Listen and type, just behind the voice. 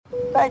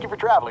Thank you for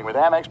traveling with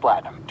Amex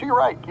Platinum. To your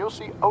right, you'll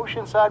see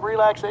oceanside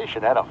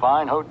relaxation at a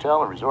fine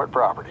hotel and resort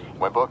property.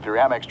 When booked through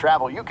Amex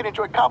Travel, you can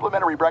enjoy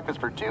complimentary breakfast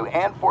for 2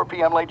 and 4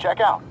 p.m. late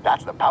checkout.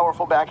 That's the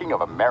powerful backing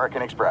of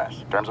American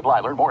Express. Terms apply.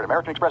 Learn more at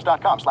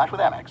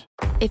americanexpress.com/withAmex.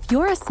 If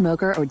you're a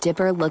smoker or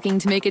dipper looking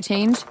to make a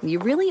change, you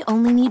really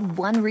only need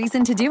one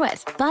reason to do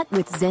it. But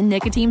with Zyn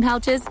nicotine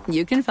pouches,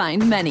 you can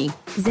find many.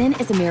 Zyn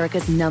is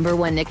America's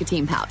 #1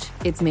 nicotine pouch.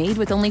 It's made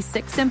with only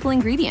 6 simple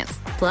ingredients.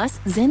 Plus,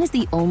 Zyn is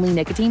the only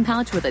nicotine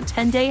pouch with a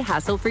 10-day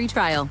hassle-free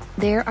trial.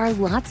 There are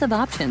lots of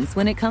options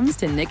when it comes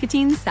to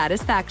nicotine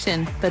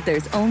satisfaction, but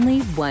there's only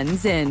one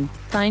Zyn.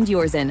 Find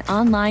your Zyn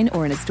online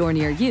or in a store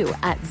near you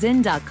at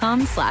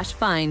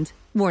zyn.com/find.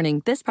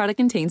 Warning, this product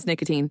contains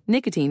nicotine.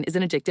 Nicotine is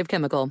an addictive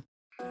chemical.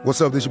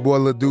 What's up, this your boy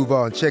Lil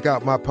Duval, and check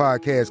out my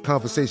podcast,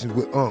 Conversations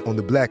with Unc, on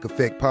the Black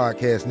Effect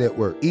Podcast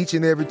Network. Each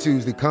and every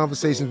Tuesday,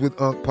 Conversations with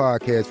Unc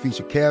podcast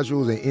feature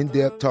casuals and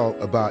in-depth talk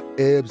about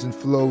ebbs and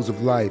flows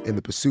of life and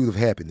the pursuit of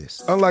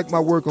happiness. Unlike my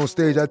work on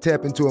stage, I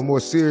tap into a more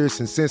serious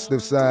and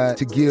sensitive side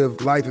to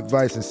give life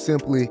advice and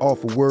simply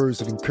offer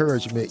words of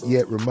encouragement,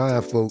 yet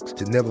remind folks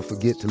to never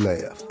forget to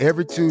laugh.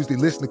 Every Tuesday,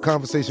 listen to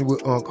Conversations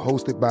with Unc,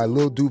 hosted by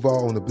Lil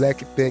Duval on the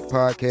Black Effect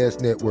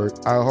Podcast Network,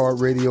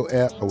 iHeartRadio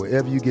app, or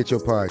wherever you get your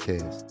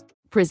podcasts.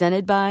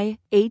 Presented by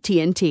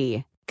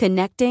AT&T.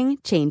 Connecting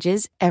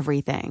changes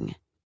everything.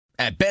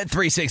 At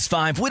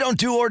Bet365, we don't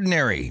do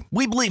ordinary.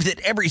 We believe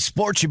that every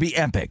sport should be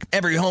epic.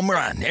 Every home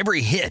run,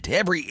 every hit,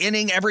 every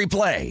inning, every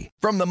play.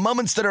 From the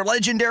moments that are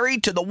legendary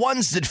to the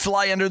ones that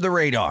fly under the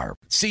radar.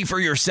 See for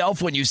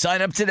yourself when you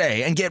sign up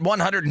today and get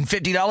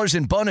 $150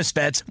 in bonus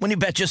bets when you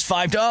bet just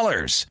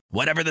 $5.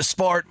 Whatever the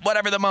sport,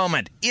 whatever the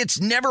moment, it's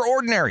never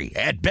ordinary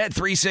at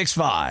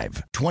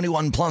Bet365.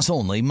 21 plus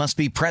only. Must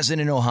be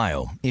present in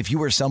Ohio. If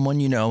you or someone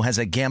you know has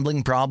a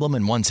gambling problem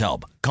and wants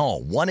help,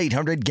 call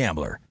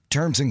 1-800-GAMBLER.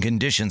 Terms and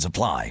conditions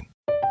apply.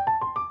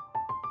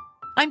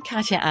 I'm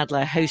Katya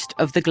Adler, host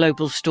of The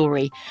Global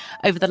Story.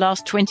 Over the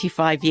last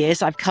 25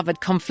 years, I've covered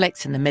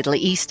conflicts in the Middle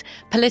East,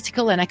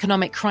 political and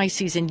economic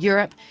crises in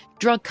Europe,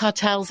 drug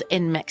cartels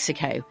in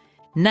Mexico.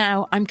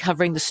 Now I'm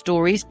covering the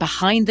stories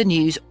behind the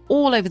news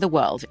all over the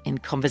world in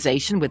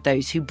conversation with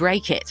those who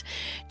break it.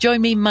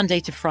 Join me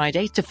Monday to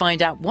Friday to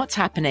find out what's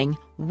happening,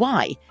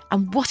 why,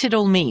 and what it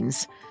all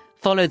means.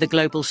 Follow The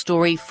Global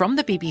Story from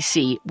the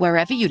BBC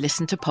wherever you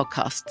listen to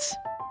podcasts.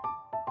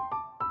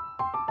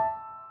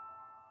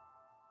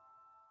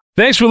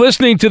 Thanks for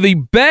listening to the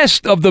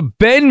Best of the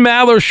Ben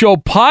Maller Show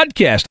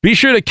podcast. Be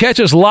sure to catch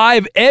us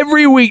live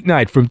every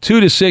weeknight from 2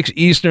 to 6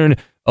 Eastern,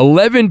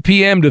 11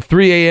 p.m. to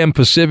 3 a.m.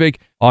 Pacific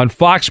on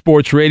Fox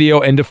Sports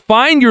Radio. And to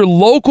find your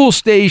local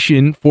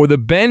station for the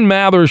Ben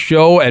Maller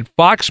Show at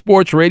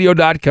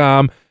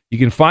foxsportsradio.com, you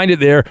can find it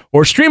there,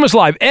 or stream us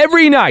live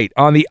every night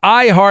on the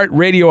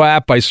iHeartRadio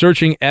app by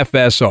searching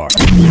FSR.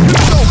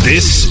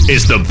 This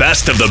is the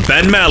Best of the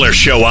Ben Maller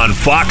Show on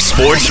Fox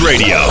Sports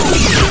Radio.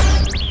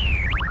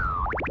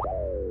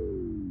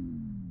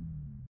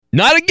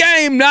 Not a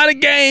game, not a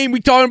game. We're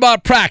talking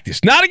about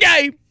practice. Not a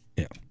game.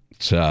 Yeah.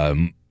 It's a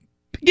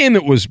game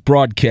that was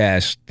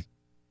broadcast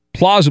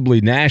plausibly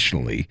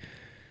nationally.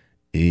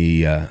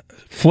 A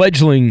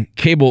fledgling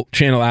cable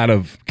channel out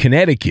of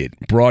Connecticut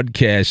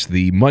broadcast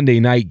the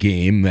Monday night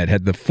game that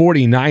had the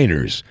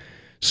 49ers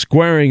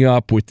squaring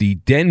up with the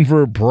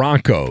Denver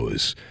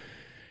Broncos.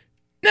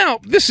 Now,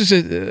 this is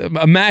a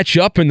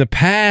matchup in the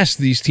past.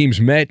 These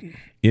teams met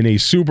in a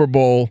Super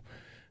Bowl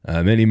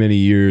many, many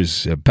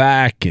years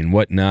back and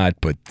whatnot,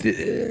 but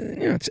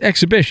it's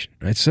exhibition.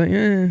 Right?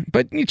 So,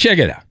 but you check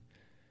it out.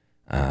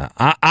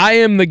 I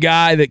am the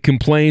guy that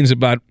complains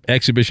about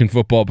exhibition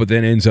football, but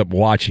then ends up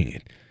watching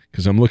it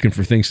because I'm looking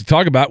for things to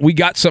talk about. We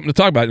got something to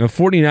talk about. The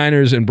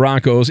 49ers and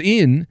Broncos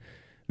in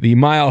the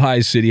Mile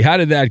High City. How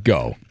did that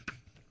go?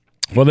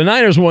 Well, the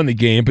Niners won the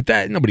game, but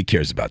nobody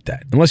cares about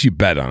that unless you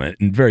bet on it,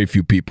 and very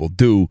few people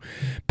do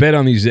bet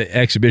on these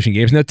exhibition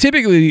games. Now,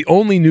 typically, the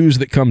only news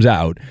that comes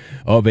out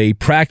of a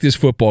practice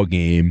football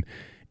game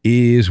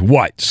is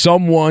what?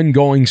 Someone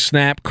going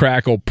snap,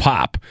 crackle,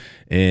 pop,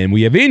 and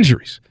we have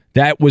injuries.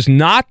 That was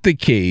not the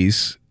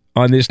case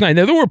on this night.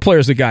 Now, there were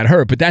players that got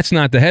hurt, but that's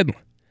not the headline.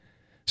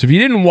 So if you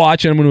didn't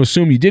watch, and I'm going to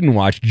assume you didn't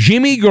watch,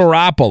 Jimmy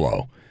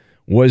Garoppolo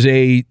was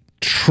a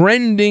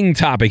trending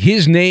topic.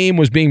 His name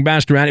was being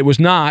bounced around. It was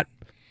not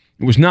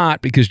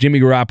because Jimmy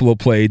Garoppolo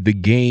played the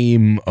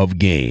game of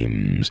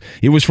games.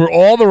 It was for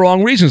all the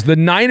wrong reasons. The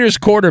Niners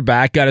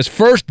quarterback got his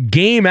first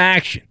game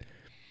action,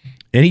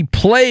 and he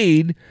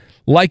played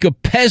like a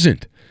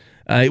peasant.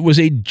 It was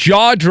a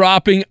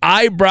jaw-dropping,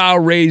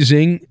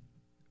 eyebrow-raising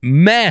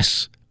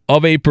mess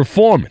of a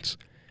performance.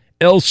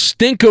 El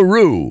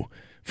Stinkaroo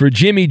for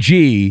Jimmy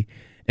G.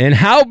 And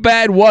how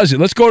bad was it?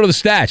 Let's go to the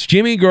stats.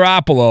 Jimmy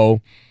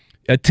Garoppolo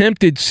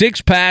attempted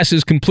 6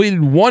 passes,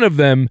 completed one of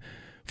them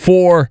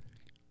for,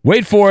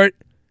 wait for it,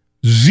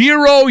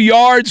 0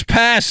 yards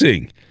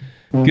passing.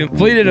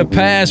 Completed a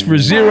pass for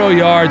 0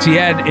 yards. He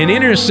had an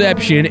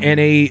interception and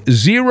a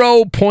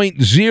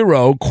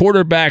 0.0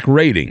 quarterback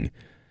rating.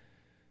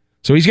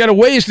 So he's got a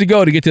ways to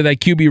go to get to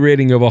that QB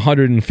rating of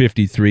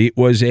 153. It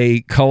was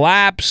a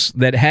collapse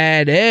that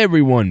had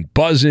everyone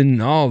buzzing.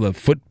 All the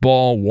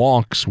football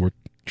wonks were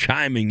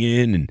chiming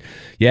in, and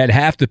you had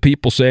half the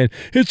people saying,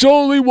 it's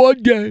only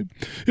one game.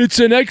 It's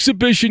an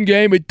exhibition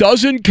game. It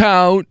doesn't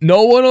count.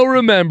 No one will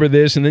remember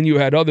this. And then you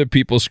had other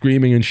people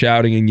screaming and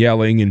shouting and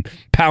yelling and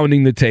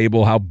pounding the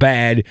table how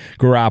bad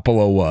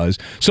Garoppolo was.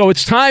 So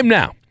it's time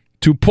now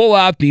to pull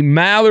out the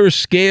Maller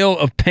scale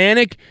of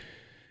panic.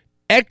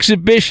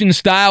 Exhibition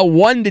style,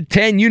 1 to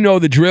 10, you know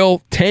the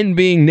drill, 10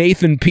 being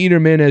Nathan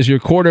Peterman as your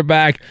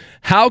quarterback.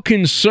 How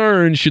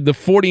concerned should the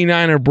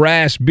 49er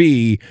brass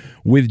be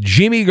with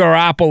Jimmy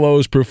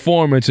Garoppolo's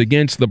performance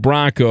against the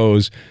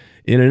Broncos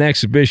in an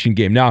exhibition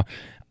game? Now,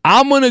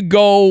 I'm going to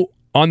go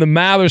on the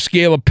Maller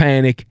scale of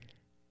panic,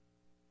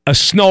 a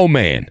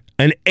snowman,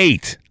 an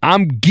 8.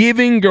 I'm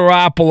giving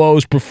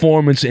Garoppolo's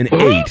performance an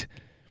 8.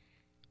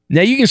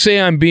 Now, you can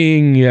say I'm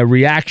being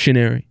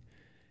reactionary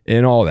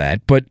and all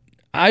that, but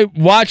I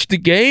watched the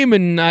game,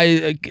 and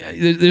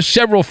there's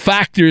several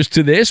factors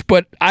to this,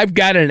 but I've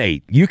got an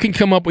 8. You can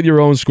come up with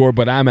your own score,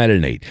 but I'm at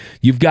an 8.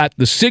 You've got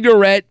the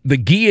cigarette, the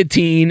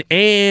guillotine,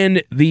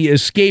 and the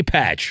escape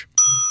hatch.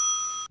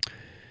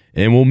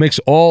 And we'll mix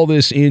all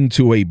this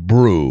into a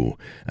brew,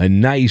 a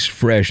nice,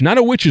 fresh, not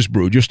a witch's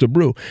brew, just a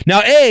brew.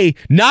 Now,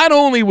 not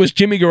only was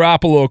Jimmy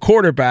Garoppolo a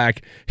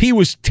quarterback, he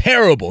was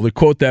terrible, to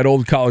quote that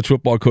old college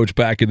football coach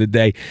back in the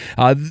day.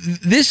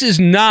 This is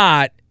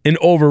not an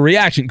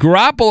overreaction.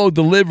 Garoppolo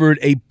delivered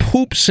a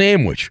poop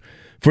sandwich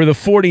for the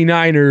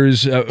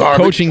 49ers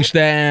coaching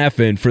staff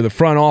and for the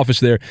front office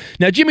there.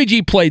 Now, Jimmy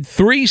G played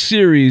 3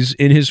 series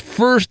in his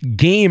first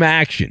game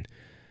action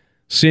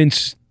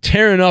since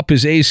tearing up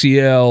his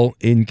ACL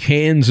in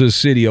Kansas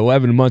City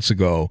 11 months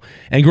ago.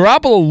 And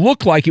Garoppolo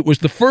looked like it was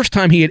the first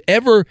time he had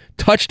ever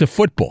touched a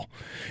football.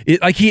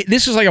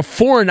 This is like a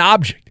foreign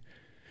object.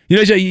 You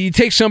know, you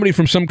take somebody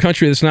from some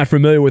country that's not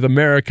familiar with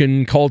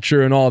American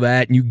culture and all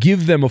that, and you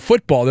give them a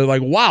football. They're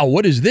like, wow,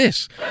 what is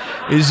this?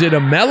 Is it a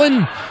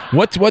melon?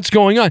 What's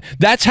going on?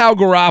 That's how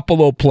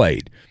Garoppolo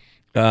played.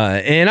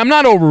 And I'm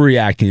not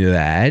overreacting to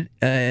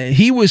that.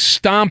 He was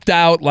stomped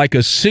out like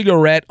a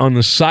cigarette on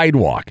the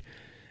sidewalk.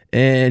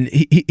 And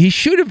he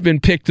should have been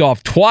picked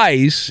off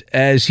twice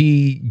as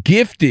he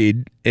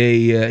gifted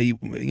there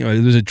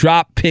was a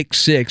drop pick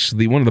 6,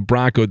 one of the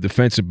Bronco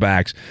defensive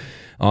backs,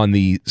 on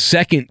the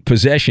second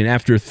possession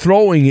after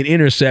throwing an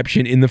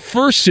interception in the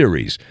first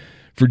series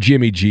for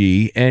Jimmy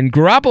G. And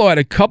Garoppolo had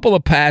a couple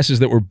of passes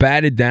that were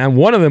batted down.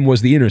 One of them was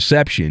the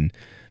interception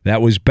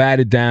that was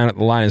batted down at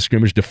the line of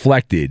scrimmage,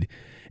 deflected.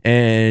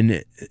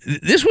 And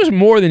this was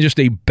more than just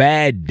a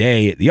bad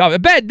day at the office. A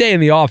bad day in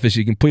the office,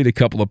 you complete a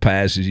couple of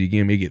passes, you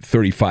can maybe get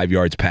 35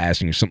 yards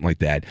passing or something like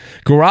that.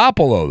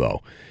 Garoppolo,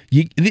 though,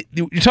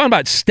 you're talking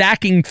about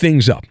stacking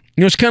things up.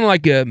 You know, it's kind of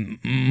like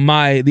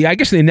I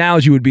guess the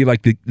analogy would be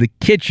like the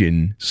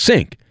kitchen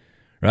sink,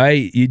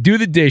 right? You do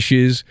the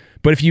dishes,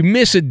 but if you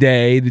miss a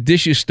day, the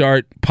dishes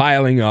start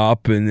piling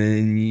up, and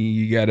then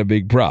you got a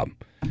big problem.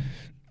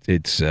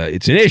 It's an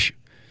issue.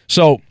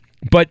 So,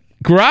 but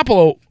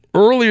Garoppolo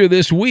earlier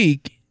this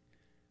week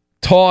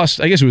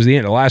tossed, I guess it was the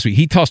end of last week,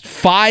 he tossed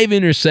 5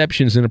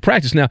 interceptions in a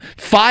practice. Now,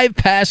 5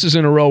 passes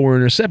in a row were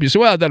intercepted.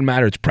 So, well, it doesn't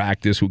matter. It's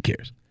practice. Who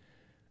cares?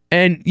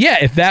 And,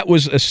 yeah, if that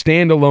was a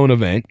standalone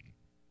event,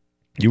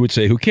 you would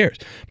say, who cares?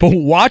 But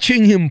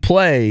watching him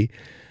play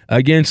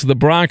against the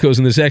Broncos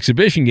in this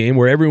exhibition game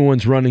where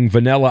everyone's running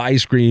vanilla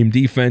ice cream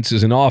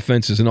defenses and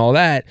offenses and all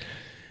that,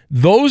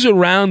 those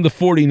around the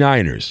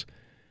 49ers,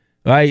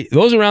 right?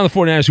 Those around the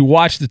 49ers who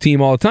watch the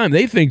team all the time,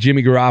 they think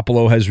Jimmy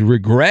Garoppolo has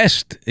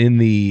regressed in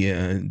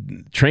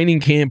the training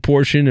camp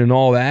portion and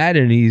all that,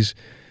 and he's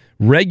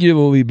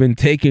regularly been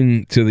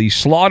taken to the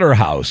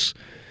slaughterhouse.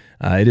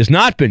 It has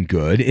not been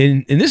good.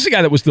 And this is a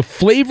guy that was the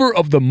flavor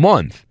of the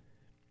month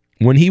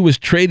when he was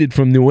traded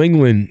from New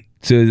England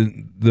to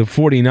the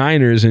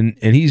 49ers,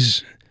 and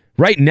he's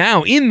right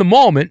now, in the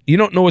moment, you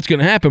don't know what's going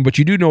to happen, but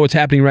you do know what's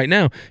happening right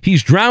now.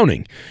 He's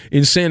drowning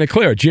in Santa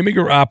Clara. Jimmy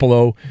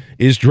Garoppolo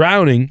is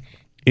drowning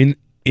in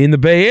the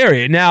Bay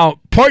Area. Now,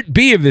 part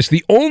B of this,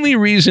 the only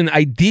reason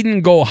I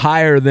didn't go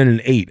higher than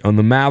an 8 on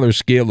the Maller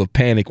scale of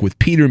panic with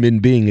Peterman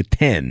being a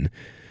 10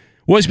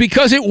 was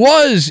because it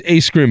was a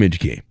scrimmage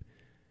game.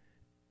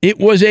 It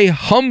was a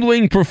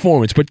humbling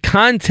performance, but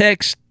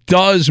context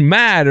does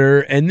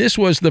matter, and this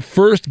was the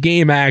first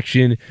game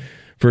action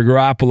for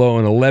Garoppolo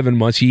in 11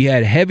 months. He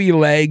had heavy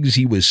legs.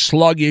 He was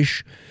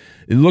sluggish.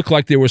 It looked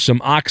like there was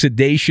some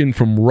oxidation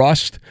from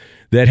rust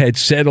that had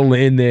settled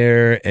in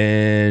there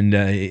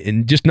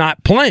and just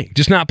not playing.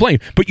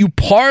 But you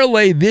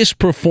parlay this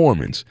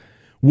performance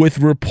with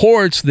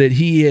reports that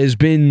he has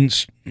been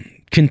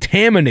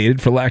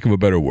contaminated, for lack of a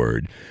better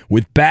word,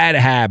 with bad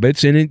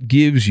habits, and it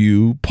gives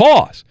you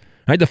pause.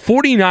 Right? The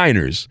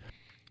 49ers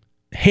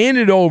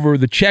handed over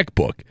the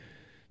checkbook.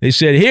 They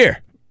said,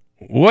 here,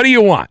 what do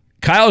you want?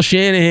 Kyle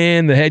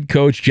Shanahan, the head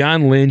coach,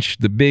 John Lynch,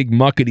 the big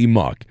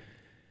muckety-muck.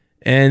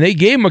 And they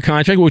gave him a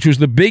contract, which was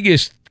the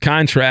biggest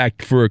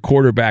contract for a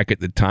quarterback at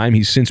the time.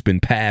 He's since been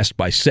passed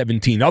by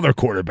 17 other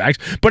quarterbacks.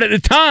 But at the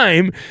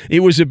time, it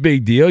was a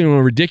big deal.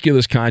 A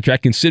ridiculous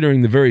contract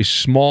considering the very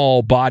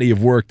small body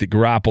of work that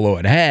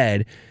Garoppolo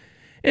had.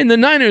 And the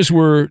Niners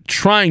were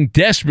trying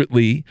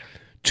desperately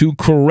to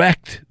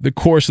correct the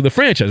course of the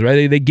franchise,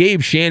 right? They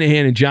gave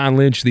Shanahan and John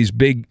Lynch these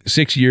big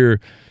 6-year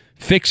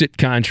fix-it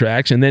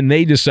contracts, and then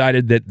they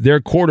decided that their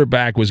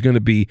quarterback was going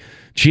to be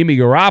Jimmy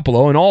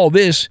Garoppolo, and all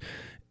this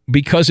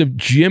because of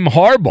Jim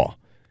Harbaugh.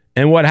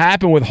 And what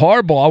happened with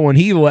Harbaugh when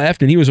he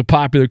left, and he was a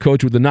popular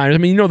coach with the Niners. I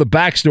mean, you know the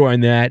backstory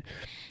on that.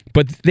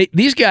 But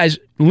these guys,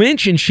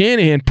 Lynch and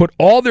Shanahan, put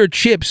all their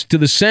chips to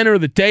the center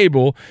of the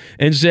table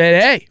and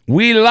said, hey,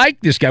 we like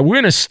this guy. We're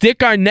going to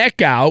stick our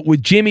neck out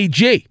with Jimmy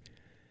G.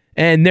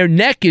 And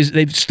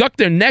they've stuck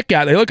their neck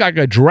out. They look like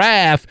a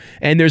giraffe,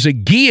 and there's a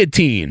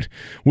guillotine,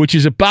 which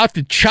is about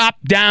to chop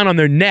down on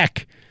their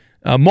neck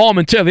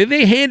momentarily.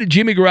 They handed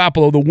Jimmy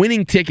Garoppolo the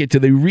winning ticket to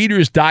the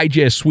Reader's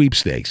Digest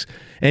sweepstakes.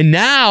 And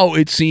now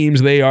it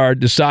seems they are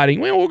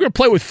deciding, well, we're going to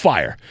play with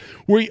fire.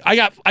 I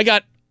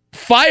got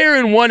fire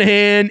in one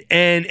hand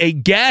and a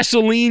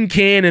gasoline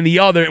can in the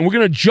other, and we're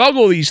going to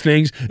juggle these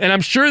things, and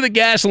I'm sure the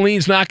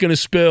gasoline's not going to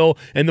spill,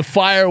 and the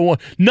fire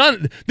won't.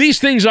 These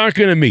things aren't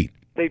going to meet.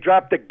 They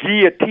dropped the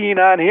guillotine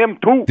on him,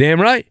 too.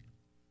 Damn right.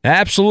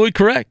 Absolutely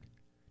correct.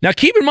 Now,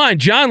 keep in mind,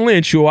 John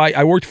Lynch, who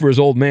I worked for his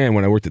old man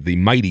when I worked at the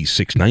mighty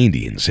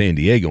 690 in San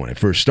Diego when I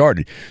first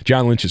started.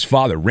 John Lynch's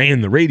father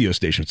ran the radio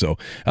station.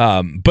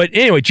 But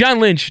anyway, John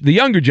Lynch, the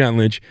younger John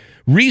Lynch,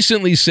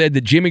 recently said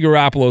that Jimmy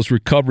Garoppolo's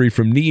recovery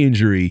from knee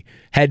injury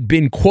had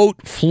been,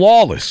 quote,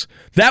 flawless.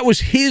 That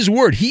was his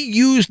word. He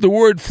used the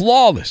word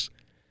flawless.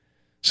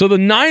 So the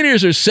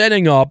Niners are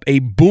setting up a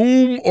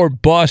boom or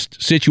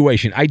bust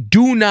situation. I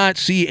do not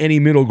see any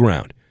middle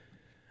ground.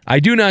 Now,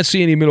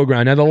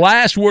 the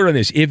last word on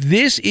this, if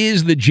this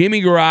is the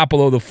Jimmy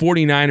Garoppolo the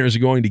 49ers are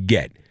going to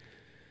get,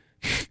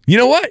 you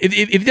know what? If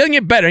it doesn't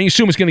get better, and you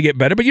assume it's going to get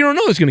better, but you don't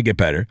know it's going to get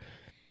better,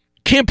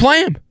 can't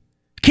play him.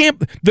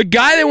 The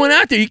guy that went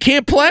out there, you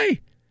can't play.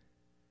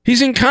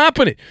 He's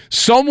incompetent.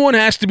 Someone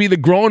has to be the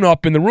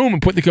grown-up in the room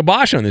and put the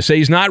kibosh on this. Say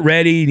he's not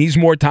ready, needs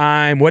more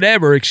time,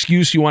 whatever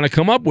excuse you want to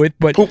come up with.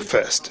 But Poop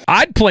fest.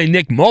 I'd play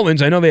Nick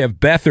Mullins. I know they have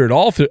Beathard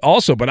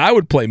also, but I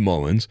would play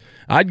Mullins.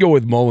 I'd go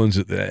with Mullins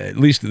at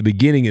least at the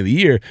beginning of the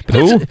year.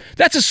 But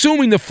that's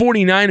assuming the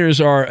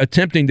 49ers are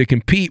attempting to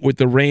compete with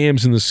the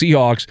Rams and the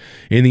Seahawks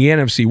in the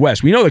NFC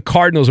West. We know the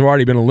Cardinals have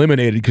already been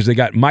eliminated because they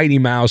got Mighty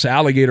Mouse,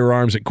 alligator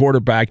arms at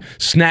quarterback,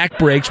 snack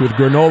breaks with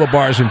granola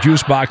bars and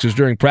juice boxes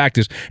during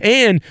practice,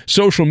 and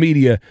social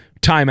media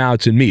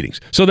timeouts and meetings.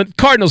 So the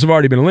Cardinals have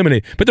already been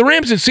eliminated. But the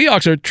Rams and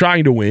Seahawks are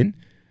trying to win,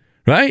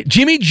 right?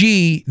 Jimmy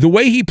G, the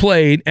way he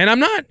played, and I'm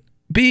not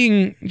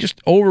being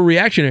just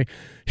overreactionary,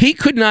 he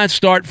could not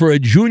start for a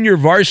junior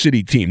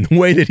varsity team the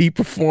way that he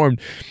performed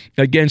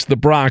against the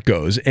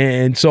Broncos.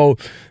 And so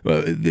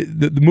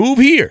the move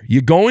here,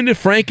 you go into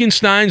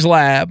Frankenstein's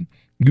lab,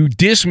 you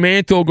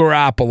dismantle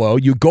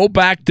Garoppolo, you go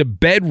back to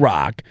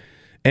bedrock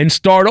and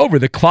start over.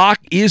 The clock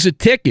is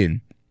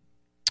a-ticking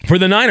for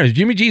the Niners.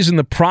 Jimmy G's in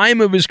the prime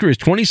of his career. He's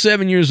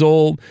 27 years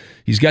old.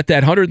 He's got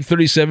that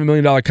 $137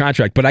 million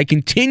contract. But I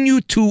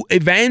continue to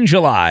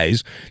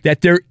evangelize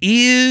that there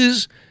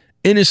is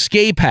an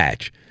escape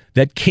hatch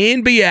that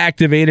can be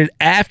activated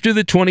after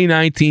the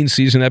 2019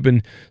 season. I've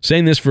been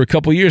saying this for a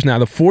couple of years now.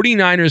 The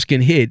 49ers can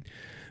hit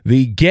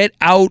the get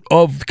out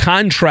of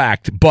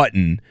contract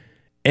button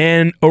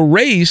and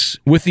erase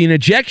with an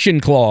ejection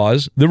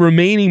clause the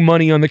remaining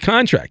money on the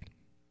contract.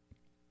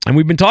 And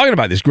we've been talking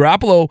about this.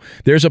 Garoppolo,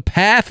 there's a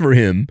path for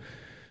him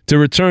to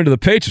return to the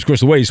Patriots. Of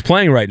course, the way he's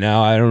playing right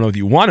now, I don't know if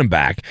you want him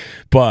back,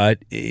 but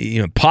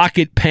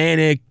pocket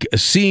panic,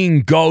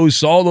 seeing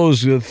ghosts, all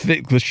those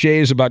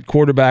cliches about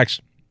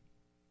quarterbacks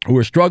who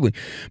are struggling.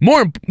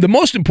 The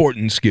most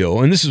important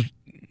skill, and this is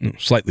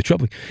slightly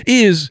troubling,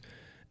 is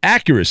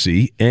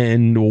accuracy,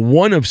 and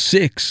 1 of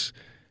 6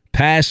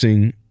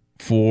 passing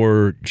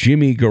for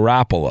Jimmy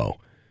Garoppolo,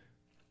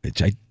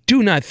 which I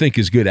do not think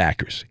is good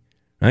accuracy.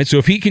 All right, so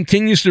if he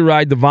continues to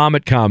ride the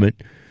vomit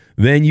comet,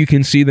 then you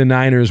can see the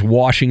Niners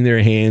washing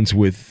their hands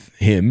with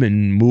him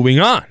and moving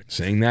on,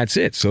 saying that's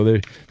it. So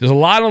there's a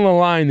lot on the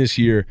line this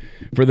year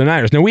for the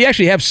Niners. Now, we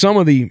actually have some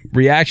of the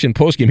reaction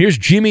postgame. Here's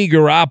Jimmy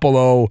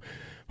Garoppolo,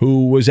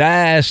 who was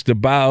asked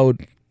about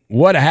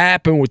what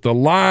happened with the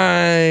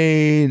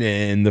line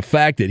and the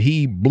fact that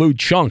he blew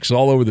chunks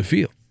all over the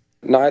field.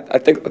 No, I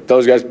think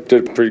those guys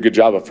did a pretty good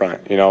job up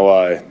front.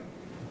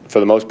 For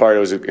the most part, it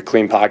was a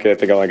clean pocket. I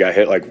think I only got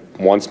hit like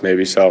once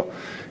maybe. So,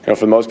 for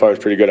the most part, it was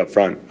pretty good up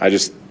front. I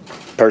just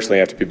personally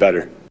have to be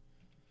better.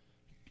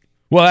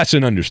 Well, that's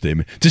an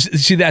understatement.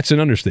 That's an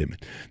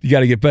understatement. You got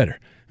to get better.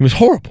 It was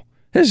horrible.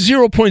 That's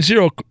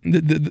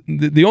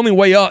 0.0. The only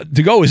way up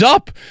to go is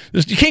up.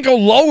 You can't go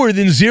lower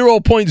than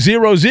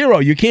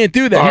 0.00. You can't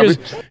do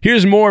that.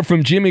 Here's more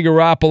from Jimmy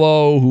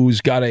Garoppolo,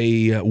 who's got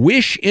a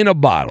wish in a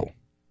bottle.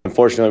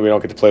 Unfortunately, we don't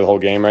get to play the whole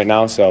game right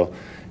now, so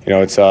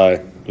it's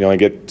you only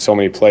get so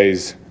many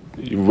plays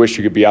you wish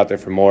you could be out there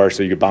for more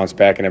so you could bounce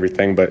back and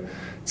everything. But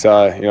it's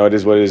it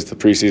is what it is. The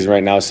preseason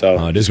right now,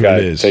 so it is what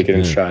it is. Take it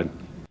in stride.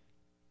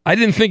 I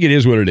didn't think it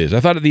is what it is. I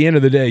thought at the end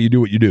of the day, you do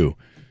what you do.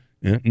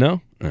 Yeah?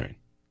 No? All right.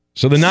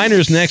 So the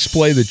Niners next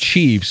play the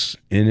Chiefs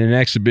in an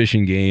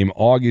exhibition game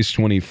August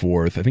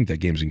 24th. I think that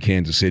game's in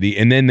Kansas City.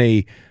 And then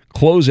they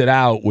close it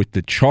out with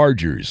the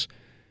Chargers.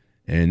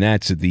 And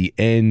that's at the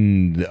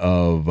end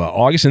of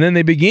August. And then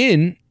they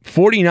begin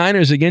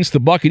 49ers against the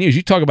Buccaneers.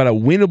 You talk about a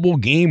winnable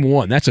game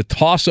one. That's a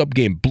toss-up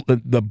game.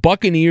 The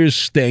Buccaneers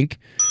stink.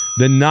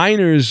 The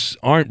Niners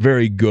aren't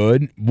very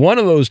good. One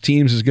of those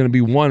teams is going to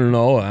be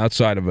 1-0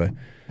 outside of a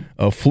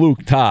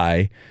fluke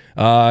tie.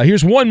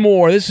 Here's one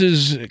more. This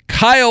is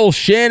Kyle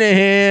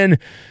Shanahan,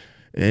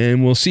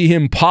 and we'll see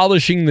him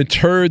polishing the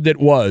turd that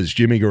was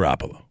Jimmy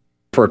Garoppolo.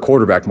 For a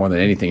quarterback, more than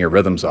anything, your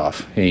rhythm's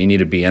off. You need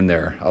to be in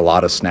there a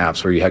lot of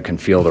snaps where you can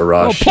feel the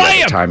rush,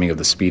 the timing of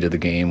the speed of the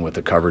game with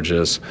the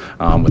coverages,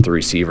 with the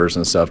receivers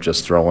and stuff,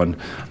 just throwing.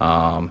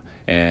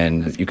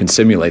 And you can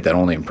simulate that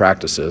only in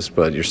practices,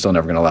 but you're still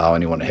never going to allow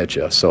anyone to hit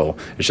you. So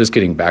it's just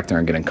getting back there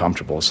and getting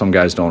comfortable. Some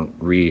guys don't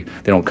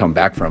come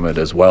back from it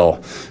as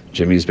well.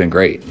 Jimmy's been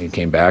great. He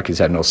came back. He's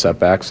had no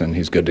setbacks, and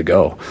he's good to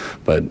go.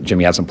 But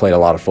Jimmy hasn't played a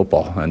lot of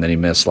football, and then he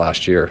missed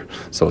last year.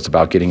 So it's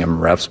about getting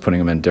him reps, putting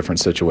him in different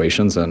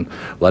situations, and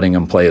letting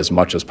him play as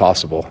much as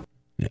possible.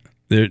 Yeah.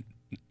 You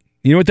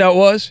know what that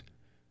was?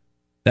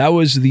 That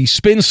was the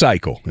spin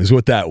cycle, is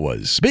what that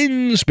was.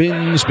 Spin,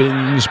 spin,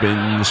 spin,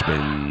 spin,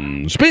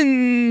 spin,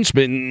 spin,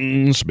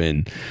 spin,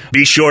 spin.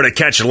 Be sure to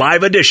catch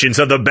live editions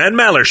of the Ben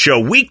Maller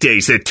Show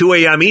weekdays at 2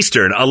 a.m.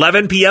 Eastern,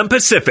 11 p.m.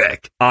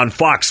 Pacific on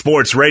Fox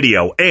Sports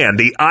Radio and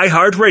the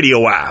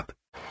iHeartRadio app.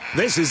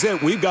 This is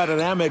it. We've got an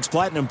Amex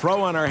Platinum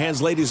Pro on our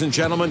hands, ladies and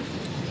gentlemen.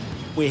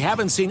 We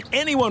haven't seen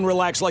anyone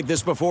relax like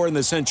this before in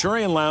the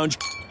Centurion Lounge.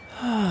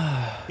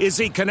 Is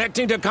he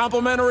connecting to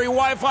complimentary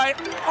Wi-Fi?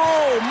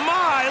 Oh,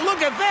 my!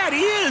 Look at that!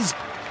 He is!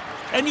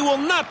 And you will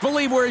not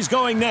believe where he's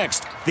going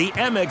next. The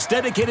Amex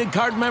dedicated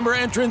card member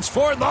entrance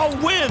for the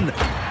win!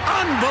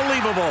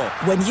 Unbelievable!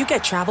 When you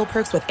get travel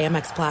perks with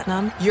Amex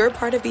Platinum, you're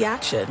part of the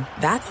action.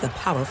 That's the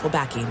powerful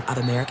backing of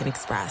American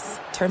Express.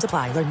 Terms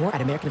apply. Learn more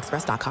at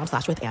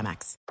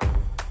americanexpress.com/withAmex.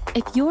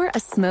 If you're a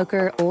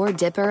smoker or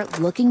dipper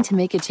looking to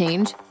make a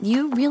change,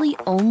 you really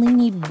only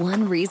need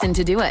one reason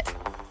to do it.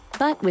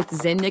 But with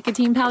Zyn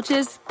nicotine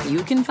pouches,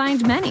 you can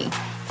find many.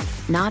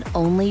 Not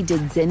only did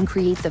Zyn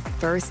create the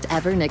first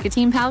ever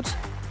nicotine pouch,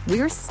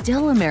 we're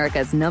still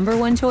America's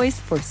 #1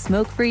 choice for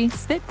smoke-free,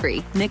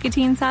 spit-free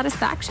nicotine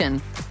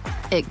satisfaction.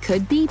 It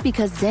could be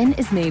because Zyn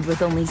is made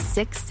with only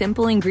 6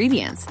 simple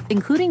ingredients,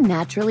 including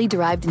naturally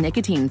derived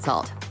nicotine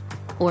salt.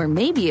 Or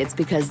maybe it's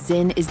because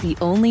Zyn is the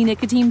only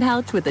nicotine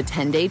pouch with a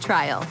 10-day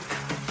trial.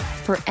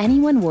 For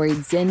anyone worried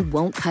Zyn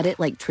won't cut it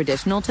like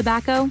traditional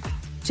tobacco,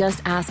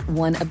 just ask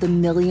one of the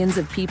millions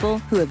of people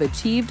who have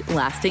achieved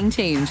lasting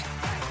change.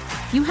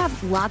 You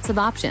have lots of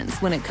options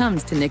when it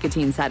comes to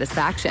nicotine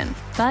satisfaction,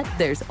 but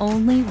there's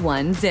only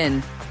one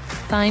Zyn.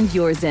 Find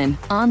your Zyn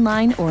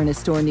online or in a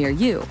store near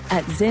you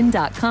at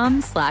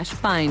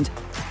zyn.com/find.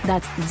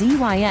 That's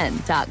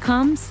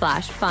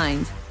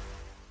ZYN.com/find.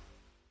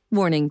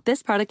 Warning,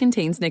 this product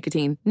contains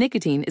nicotine.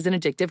 Nicotine is an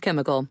addictive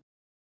chemical.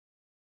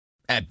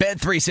 At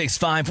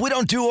Bet365, we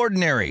don't do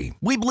ordinary.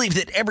 We believe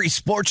that every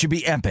sport should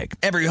be epic.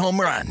 Every home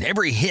run,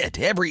 every hit,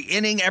 every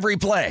inning, every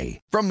play.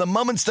 From the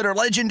moments that are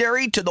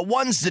legendary to the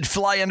ones that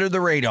fly under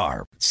the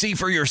radar. See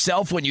for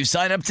yourself when you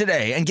sign up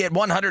today and get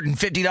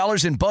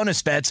 $150 in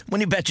bonus bets when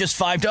you bet just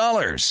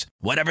 $5.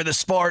 Whatever the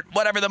sport,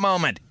 whatever the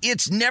moment,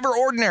 it's never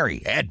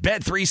ordinary at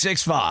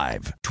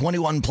Bet365.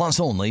 21 plus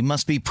only.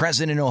 Must be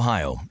present in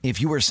Ohio.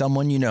 If you or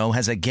someone you know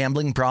has a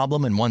gambling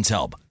problem and wants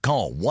help,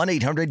 call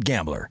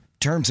 1-800-GAMBLER.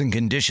 Terms and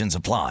conditions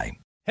apply.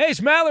 Hey, it's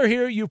Maller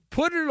here. You've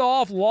put it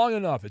off long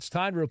enough. It's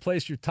time to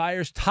replace your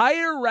tires.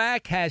 Tire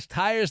Rack has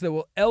tires that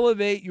will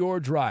elevate your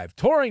drive.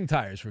 Touring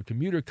tires for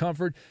commuter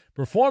comfort,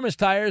 performance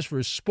tires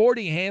for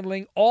sporty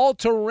handling,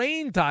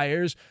 all-terrain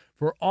tires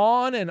for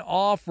on- and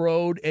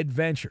off-road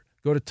adventure.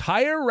 Go to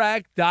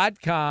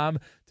TireRack.com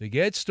to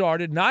get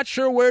started. Not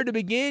sure where to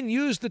begin?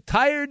 Use the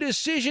Tire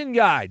Decision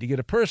Guide to get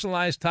a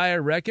personalized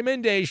tire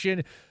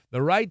recommendation.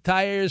 The right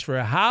tires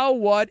for how,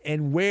 what,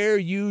 and where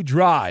you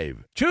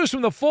drive. Choose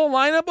from the full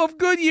lineup of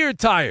Goodyear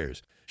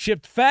tires.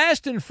 Shipped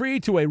fast and free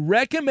to a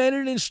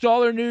recommended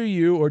installer near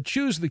you, or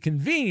choose the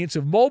convenience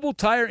of mobile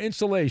tire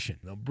installation.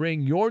 They'll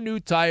bring your new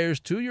tires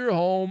to your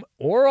home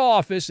or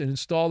office and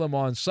install them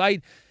on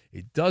site.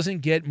 It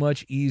doesn't get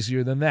much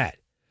easier than that.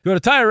 Go to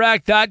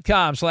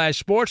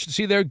TireRack.com/sports to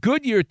see their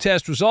Goodyear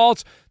test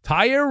results,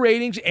 tire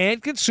ratings,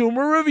 and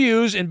consumer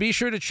reviews, and be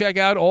sure to check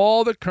out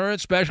all the current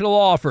special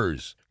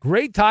offers.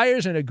 Great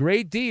tires and a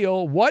great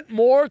deal. What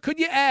more could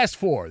you ask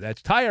for?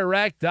 That's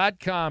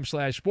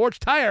TireRack.com/sports.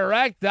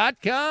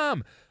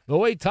 TireRack.com, the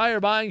way tire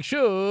buying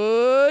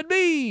should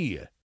be.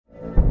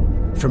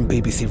 From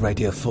BBC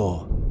Radio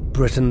 4,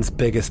 Britain's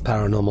biggest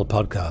paranormal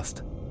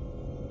podcast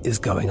is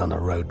going on a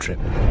road trip.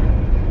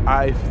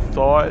 I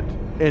thought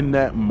in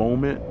that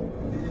moment,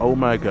 oh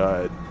my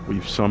God,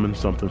 we've summoned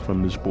something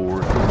from this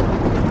board.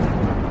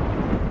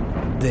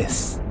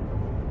 This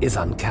is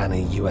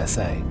Uncanny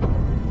USA.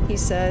 He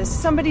says,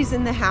 somebody's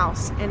in the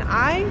house, and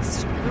I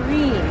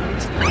screamed.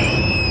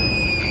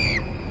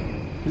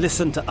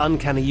 Listen to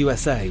Uncanny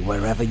USA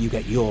wherever you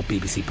get your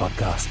BBC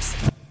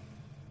podcasts,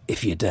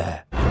 if you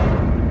dare.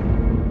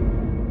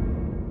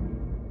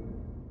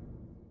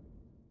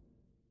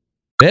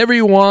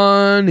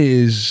 Everyone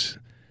is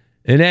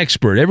an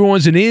expert.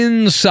 Everyone's an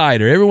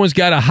insider. Everyone's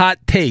got a hot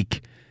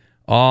take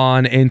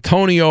on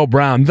Antonio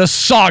Brown, the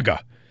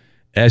saga,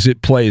 as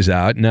it plays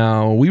out.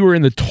 Now, we were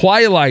in the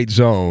twilight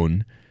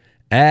zone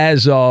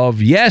as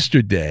of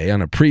yesterday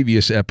on a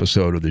previous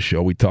episode of the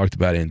show. We talked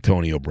about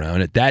Antonio Brown.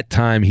 At that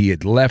time, he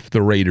had left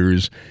the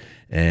Raiders,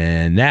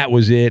 and that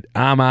was it.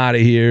 I'm out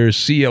of here.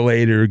 See you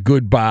later.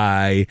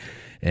 Goodbye.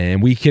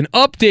 And we can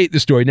update the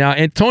story. Now,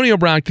 Antonio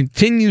Brown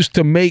continues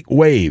to make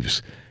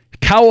waves.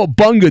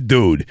 Cowabunga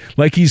dude,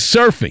 like he's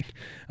surfing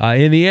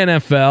in the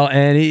NFL.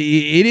 And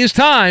it is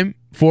time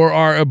for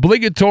our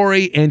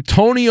obligatory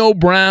Antonio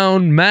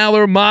Brown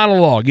Maller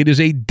monologue. It is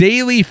a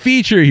daily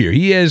feature here.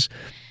 He has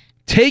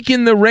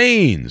taken the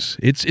reins.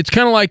 It's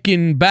kind of like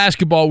in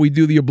basketball we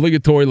do the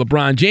obligatory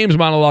LeBron James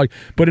monologue,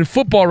 but in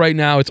football right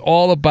now it's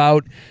all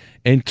about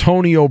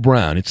Antonio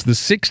Brown. It's the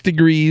 6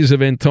 degrees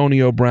of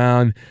Antonio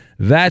Brown.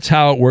 That's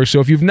how it works.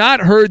 So if you've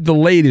not heard the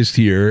latest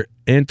here,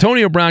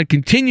 Antonio Brown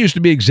continues to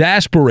be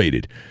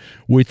exasperated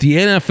with the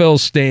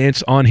NFL's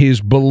stance on his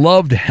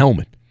beloved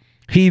helmet.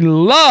 He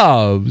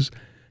loves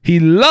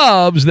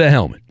the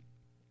helmet,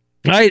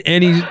 right?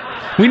 And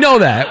we know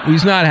that.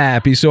 He's not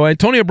happy. So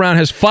Antonio Brown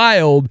has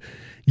filed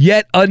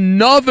yet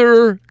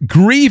another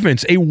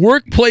grievance, a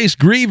workplace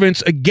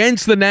grievance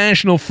against the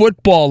National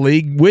Football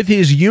League with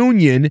his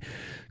union,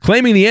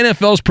 claiming the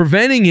NFL is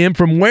preventing him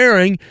from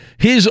wearing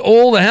his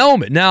old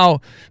helmet.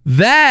 Now,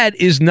 that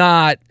is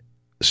not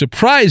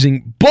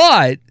surprising,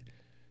 but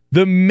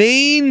the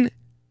main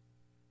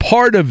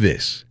part of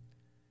this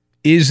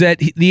is that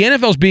the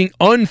NFL is being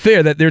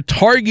unfair, that they're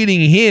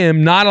targeting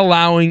him, not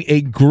allowing a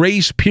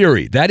grace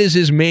period. That is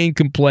his main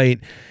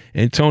complaint,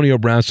 Antonio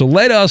Brown. So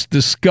let us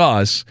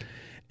discuss,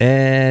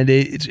 and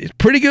it's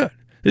pretty good.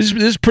 This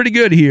is pretty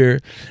good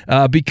here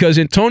because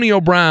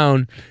Antonio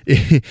Brown,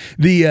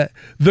 the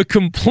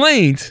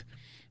complaint,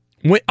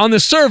 on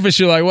the surface,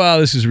 you're like, well,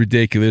 this is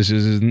ridiculous.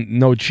 This is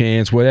no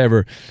chance,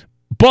 whatever.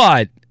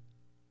 But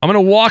I'm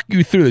going to walk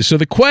you through this. So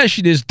the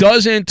question is,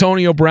 does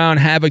Antonio Brown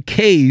have a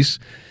case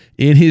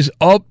in his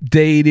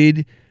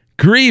updated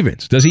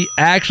grievance? Does he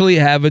actually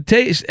have a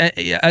case?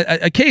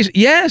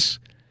 Yes.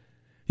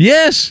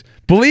 Yes.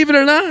 Believe it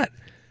or not.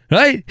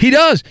 Right? He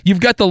does. You've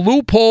got the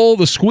loophole,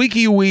 the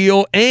squeaky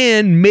wheel,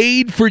 and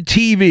made for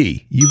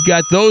TV. You've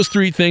got those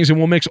three things, and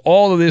we'll mix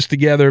all of this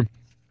together,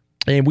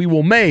 and we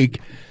will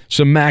make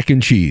some mac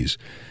and cheese.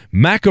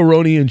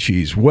 Macaroni and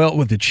cheese. Well,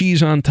 with the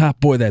cheese on top,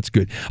 boy, that's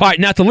good. All right,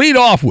 now to lead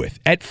off with,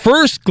 at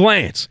first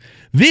glance,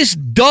 this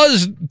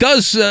does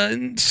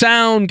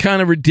sound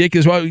kind of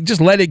ridiculous. Well,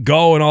 just let it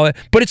go and all that,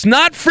 but it's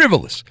not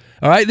frivolous.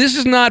 All right, this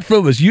is not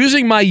frivolous.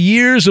 Using my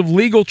years of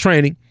legal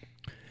training,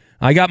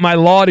 I got my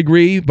law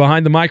degree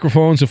behind the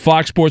microphones of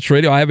Fox Sports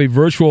Radio. I have a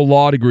virtual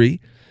law degree.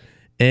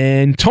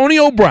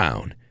 Antonio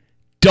Brown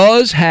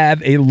does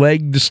have a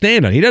leg to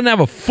stand on. He doesn't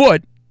have a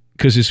foot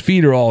because his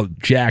feet are all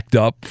jacked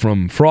up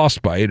from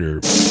frostbite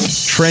or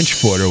trench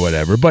foot or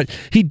whatever, but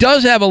he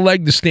does have a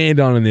leg to stand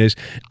on in this.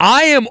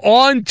 I am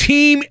on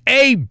Team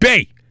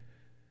AB.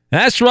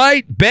 That's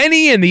right,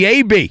 Benny and the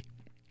AB.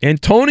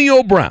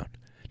 Antonio Brown.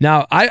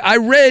 Now, I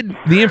read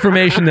the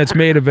information that's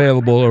made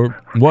available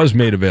or was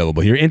made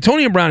available here.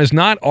 Antonio Brown is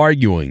not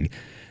arguing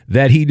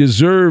that he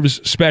deserves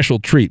special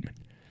treatment.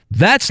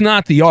 That's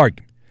not the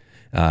argument.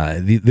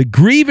 The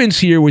grievance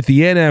here with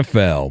the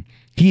NFL,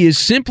 he is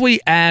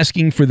simply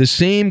asking for the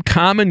same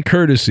common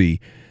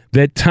courtesy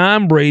that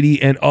Tom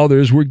Brady and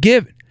others were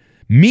given,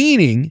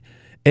 meaning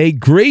a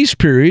grace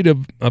period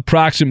of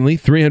approximately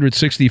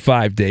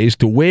 365 days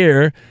to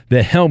wear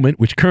the helmet,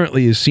 which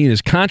currently is seen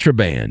as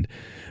contraband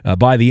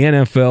by the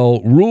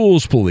NFL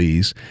rules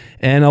police,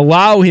 and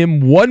allow him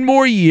one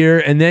more year,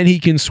 and then he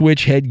can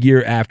switch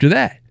headgear after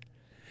that.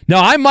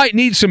 Now, I might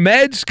need some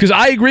meds because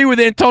I agree with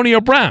Antonio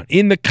Brown.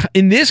 In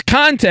this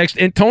context,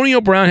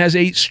 Antonio Brown has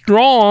a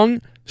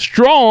strong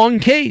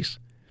case.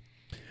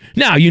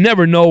 Now, you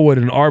never know what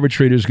an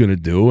arbitrator is going to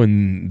do,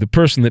 and the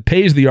person that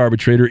pays the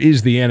arbitrator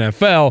is the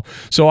NFL,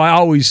 so I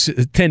always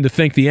tend to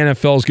think the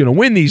NFL is going to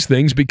win these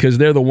things because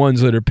they're the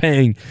ones that are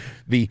paying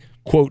the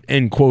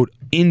quote-unquote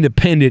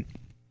independent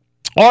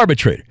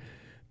arbitrator.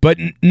 But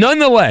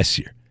nonetheless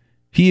here,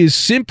 he is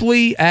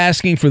simply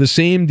asking for the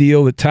same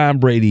deal that Tom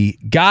Brady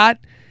got,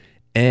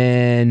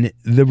 and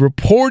the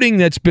reporting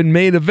that's been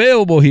made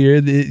available here,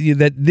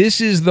 that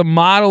this is the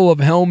model of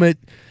helmet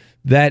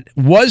that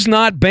was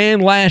not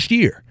banned last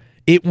year.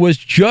 It was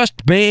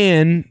just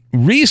banned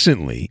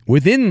recently,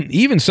 within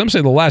even some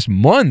say the last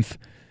month.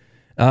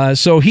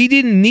 So he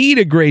didn't need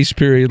a grace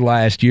period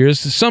last year.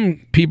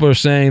 Some people are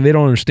saying they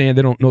don't understand,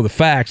 they don't know the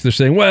facts. They're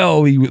saying,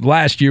 well,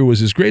 last year was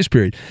his grace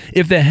period.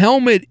 If the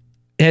helmet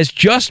has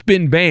just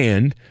been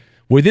banned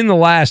within the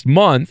last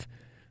month,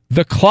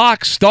 the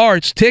clock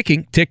starts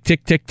ticking, tick,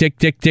 tick, tick, tick,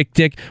 tick, tick,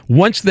 tick.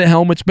 Once the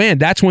helmet's banned,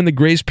 that's when the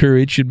grace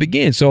period should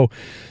begin. So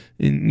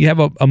you have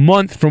a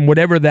month from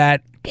whatever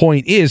that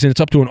point is, and it's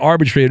up to an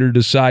arbitrator to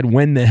decide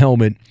when the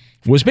helmet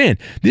was banned.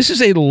 This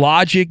is a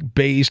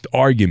logic-based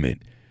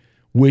argument,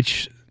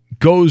 which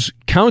goes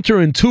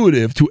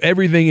counterintuitive to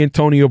everything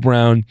Antonio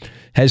Brown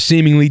has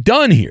seemingly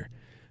done here.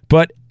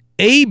 But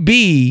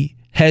AB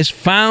has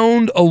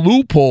found a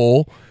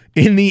loophole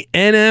in the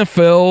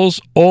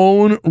NFL's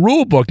own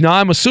rule book. Now,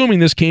 I'm assuming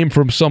this came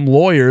from some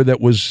lawyer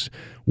that was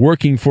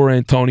working for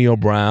Antonio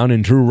Brown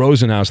and Drew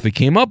Rosenhaus that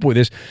came up with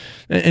this,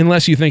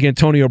 unless you think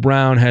Antonio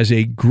Brown has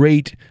a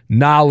great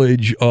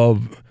knowledge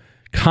of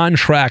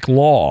contract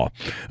law,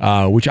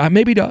 which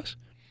maybe he does.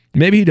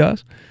 Maybe he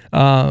does.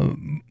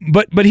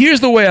 But here's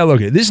the way I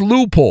look at it. This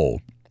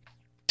loophole,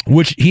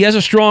 which he has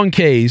a strong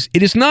case,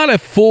 it is not a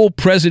full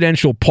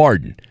presidential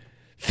pardon.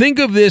 Think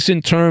of this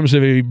in terms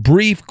of a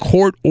brief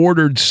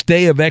court-ordered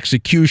stay of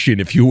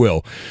execution, if you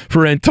will,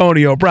 for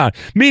Antonio Brown.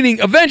 Meaning,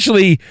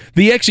 eventually,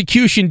 the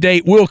execution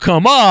date will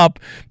come up,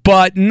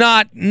 but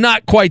not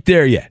quite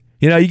there yet.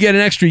 You know, you get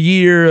an extra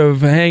year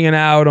of hanging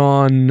out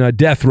on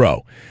death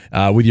row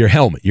with your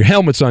helmet. Your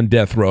helmet's on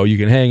death row. You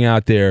can hang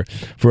out there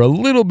for a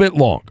little bit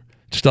longer.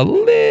 Just a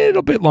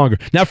little bit longer.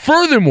 Now,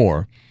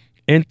 furthermore,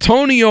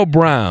 Antonio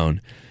Brown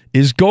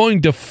is going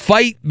to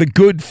fight the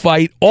good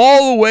fight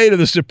all the way to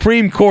the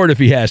Supreme Court if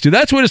he has to.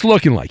 That's what it's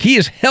looking like. He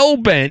is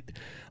hell-bent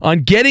on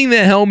getting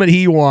the helmet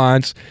he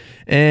wants,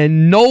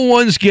 and no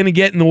one's going to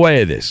get in the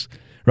way of this,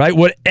 right?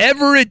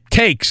 Whatever it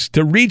takes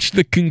to reach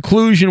the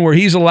conclusion where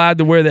he's allowed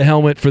to wear the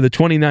helmet for the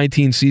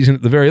 2019 season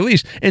at the very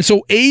least. And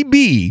so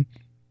AB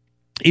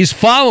is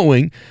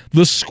following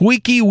the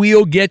squeaky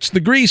wheel gets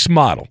the grease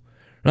model.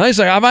 Right? It's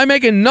like, if I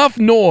make enough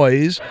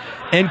noise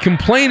and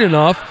complain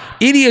enough,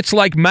 idiots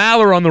like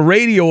Maller on the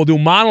radio will do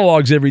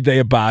monologues every day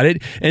about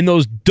it, and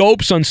those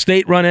dopes on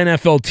state-run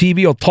NFL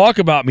TV will talk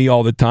about me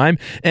all the time,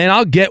 and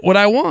I'll get what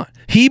I want.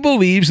 He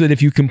believes that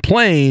if you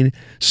complain,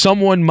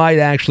 someone might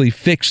actually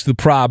fix the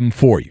problem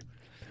for you.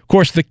 Of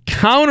course, the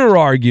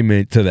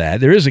counter-argument to that,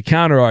 there is a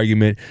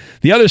counter-argument.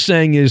 The other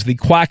saying is the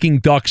quacking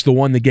duck's the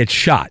one that gets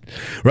shot,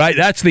 right?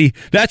 That's the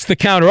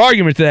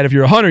counter-argument to that. If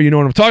you're a hunter, you know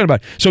what I'm talking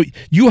about. So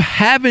you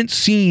haven't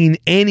seen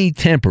any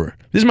temper.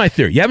 This is my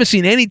theory. You haven't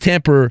seen any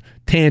temper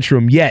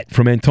tantrum yet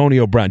from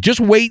Antonio Brown.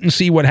 Just wait and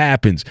see what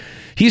happens.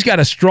 He's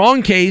got a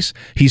strong case.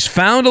 He's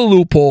found a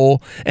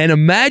loophole. And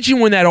imagine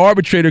when that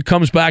arbitrator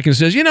comes back and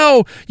says, you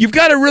know, you've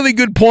got a really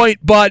good point,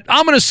 but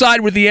I'm going to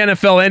side with the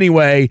NFL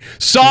anyway.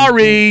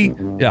 Sorry.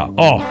 Yeah.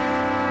 Oh.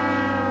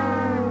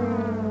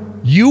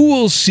 You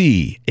will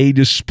see a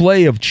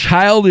display of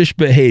childish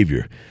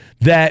behavior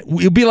that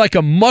will be like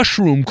a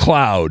mushroom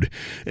cloud,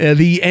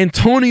 the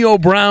Antonio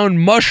Brown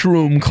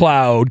mushroom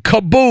cloud,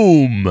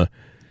 kaboom.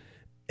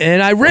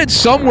 And I read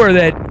somewhere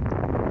that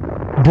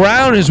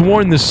Brown has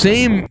worn the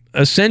same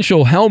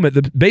essential helmet,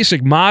 the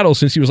basic model,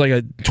 since he was like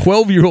a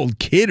 12-year-old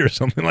kid or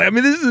something. Like, I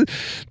mean,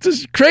 this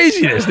is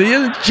craziness. They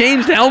haven't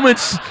changed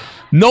helmets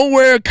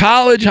nowhere,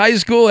 college, high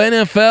school,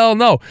 NFL,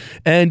 no.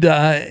 And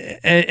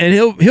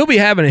he'll be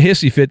having a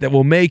hissy fit that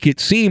will make it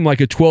seem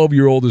like a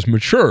 12-year-old is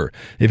mature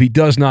if he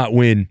does not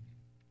win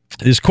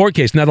this court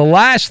case. Now, the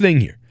last thing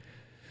here.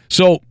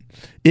 So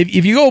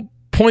if you go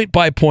point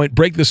by point,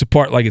 break this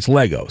apart like it's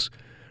Legos,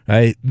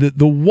 right?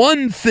 The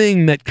one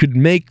thing that could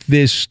make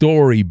this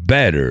story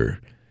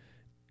better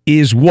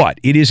is what?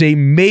 It is a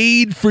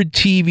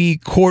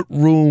made-for-TV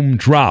courtroom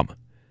drama.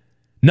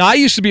 Now, I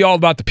used to be all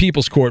about the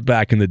People's Court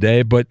back in the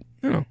day, but,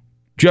 you know,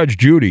 Judge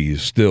Judy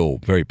is still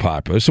very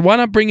popular. So why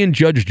not bring in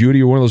Judge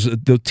Judy or one of those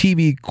the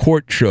TV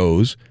court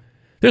shows?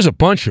 There's a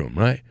bunch of them,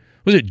 right?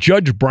 Was it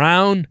Judge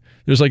Brown?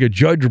 There's like a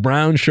Judge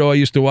Brown show I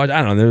used to watch.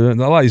 I don't know.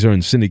 A lot of these are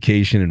in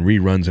syndication and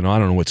reruns, and I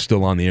don't know what's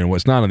still on the air and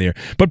what's not on the air.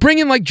 But bring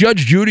in like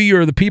Judge Judy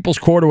or the People's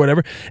Court or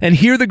whatever and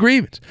hear the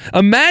grievance.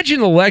 Imagine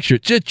the lecture.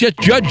 Just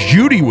Judge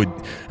Judy would.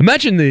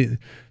 Imagine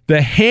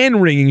the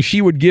hand-wringing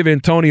she would give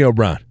Antonio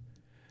Brown.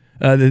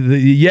 The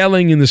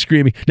yelling and the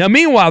screaming. Now,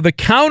 meanwhile, the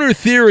counter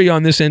theory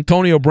on this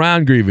Antonio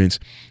Brown grievance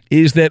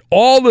is that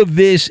all of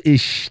this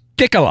is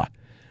shtickala.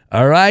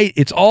 All right?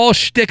 It's all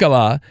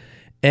shtickala,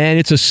 and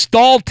it's a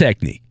stall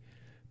technique.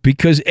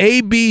 Because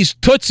AB's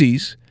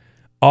tootsies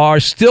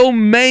are still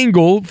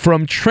mangled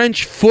from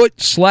trench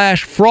foot /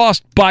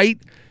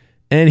 frostbite,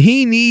 and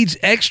he needs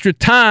extra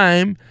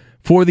time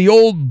for the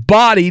old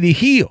body to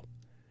heal.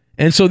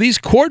 And so these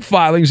court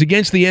filings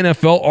against the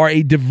NFL are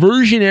a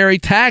diversionary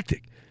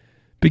tactic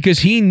because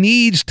he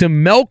needs to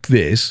milk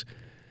this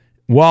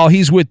while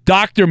he's with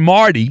Dr.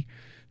 Marty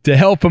to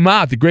help him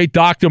out, the great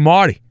Dr.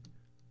 Marty.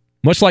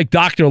 Much like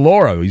Dr.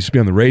 Laura, who used to be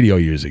on the radio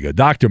years ago.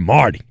 Dr.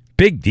 Marty.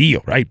 Big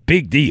deal, right?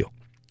 Big deal.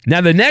 Now,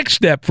 the next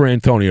step for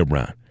Antonio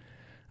Brown,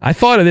 I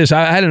thought of this.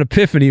 I had an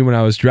epiphany when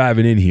I was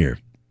driving in here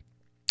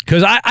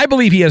because I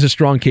believe he has a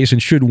strong case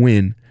and should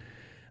win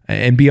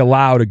and be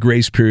allowed a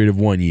grace period of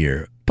 1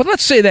 year. But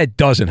let's say that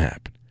doesn't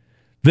happen.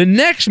 The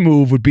next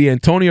move would be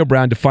Antonio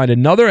Brown to find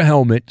another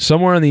helmet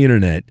somewhere on the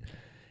internet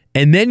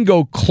and then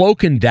go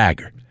cloak and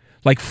dagger.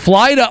 Like,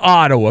 fly to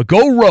Ottawa,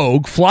 go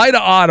rogue, fly to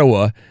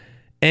Ottawa,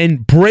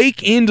 and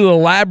break into the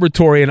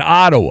laboratory in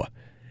Ottawa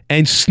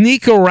and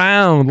sneak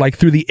around, like,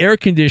 through the air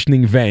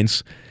conditioning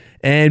vents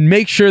and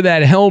make sure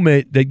that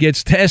helmet that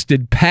gets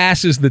tested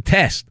passes the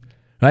test.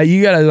 Right?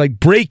 You got to, like,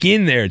 break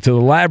in there to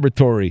the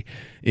laboratory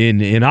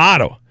in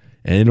Ottawa,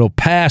 and it'll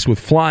pass with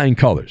flying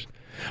colors.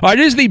 All right,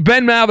 this is the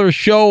Ben Maller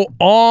Show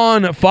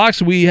on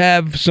Fox. We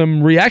have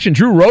some reaction.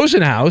 Drew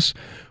Rosenhaus,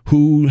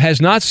 who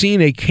has not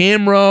seen a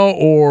camera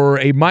or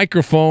a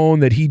microphone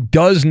that he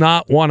does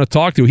not want to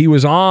talk to. He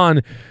was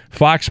on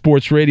Fox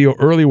Sports Radio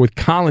earlier with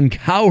Colin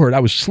Cowherd. I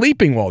was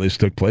sleeping while this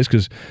took place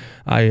because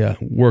I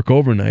work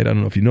overnight. I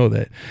don't know if you know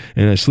that.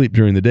 And I sleep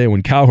during the day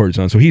when Cowherd's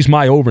on. So he's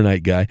my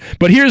overnight guy.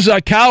 But here's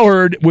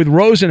Cowherd with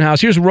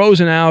Rosenhaus. Here's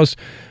Rosenhaus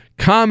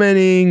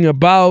commenting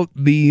about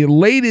the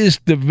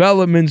latest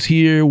developments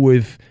here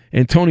with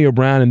Antonio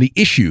Brown and the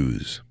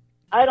issues.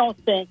 I don't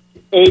think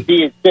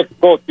AB is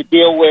difficult to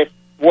deal with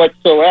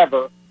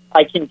whatsoever.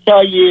 I can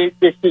tell you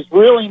this is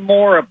really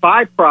more a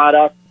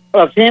byproduct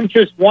of him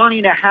just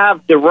wanting to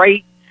have the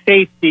right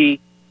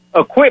safety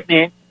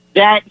equipment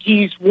that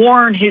he's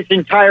worn his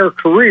entire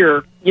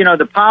career. You know,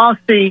 the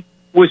policy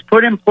was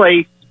put in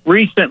place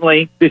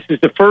recently. This is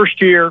the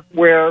first year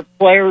where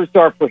players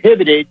are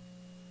prohibited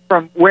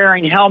from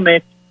wearing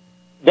helmets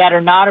that are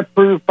not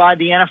approved by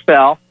the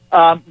NFL.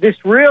 This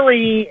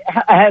really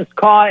has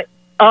caught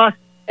us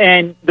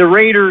and the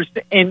Raiders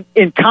in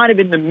kind of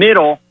in the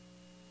middle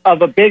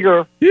of a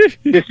bigger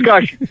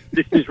discussion.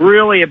 This is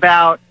really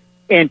about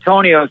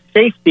Antonio's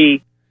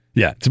safety.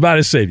 Yeah, it's about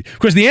his safety.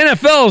 Because the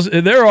NFL's,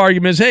 their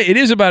argument is, hey, it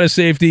is about his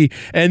safety,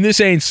 and this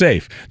ain't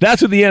safe.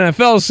 That's what the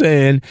NFL's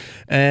saying,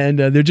 and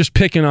they're just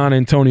picking on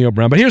Antonio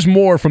Brown. But here's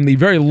more from the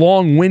very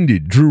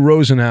long-winded Drew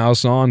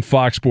Rosenhaus on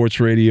Fox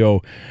Sports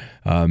Radio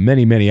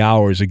many, many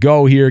hours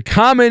ago here,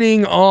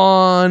 commenting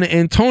on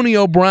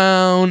Antonio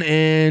Brown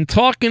and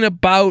talking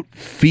about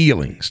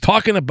feelings.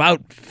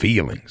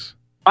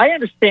 I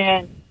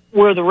understand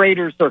where the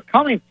Raiders are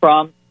coming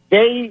from.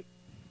 They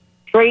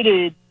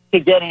traded to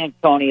get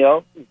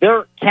Antonio.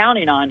 They're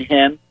counting on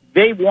him.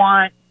 They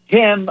want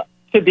him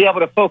to be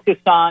able to focus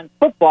on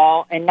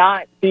football and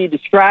not be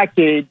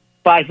distracted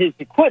by his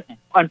equipment.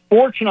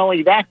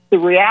 Unfortunately, that's the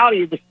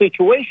reality of the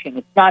situation.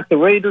 It's not the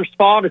Raiders'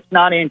 fault. It's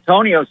not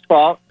Antonio's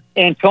fault.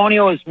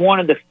 Antonio is one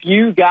of the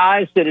few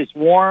guys that has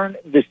worn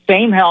the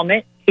same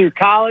helmet through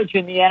college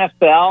and the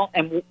NFL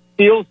and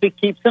feels it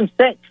keeps him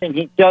safe, and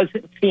he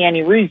doesn't see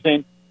any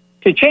reason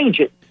to change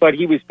it. But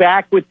he was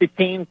back with the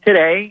team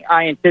today.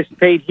 I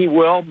anticipate he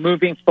will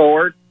moving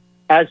forward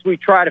as we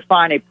try to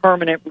find a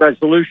permanent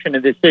resolution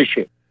of this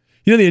issue.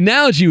 You know, the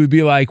analogy would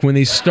be like when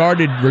they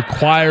started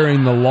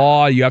requiring the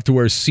law, you have to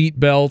wear seat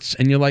belts,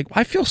 and you're like,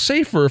 I feel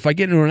safer if I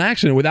get into an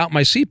accident without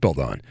my seatbelt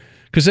on.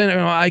 Because then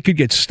I could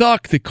get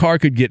stuck, the car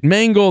could get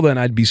mangled, and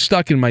I'd be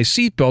stuck in my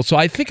seatbelt. So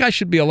I think I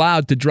should be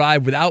allowed to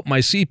drive without my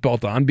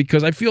seatbelt on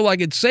because I feel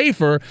like it's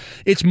safer.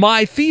 It's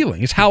my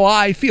feeling. It's how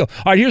I feel.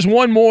 All right, here's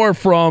one more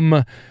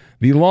from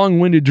the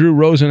long-winded Drew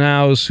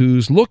Rosenhaus,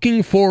 who's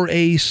looking for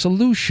a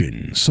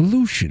solution.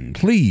 Solution,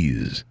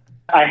 please.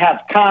 I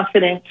have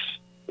confidence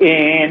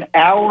in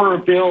our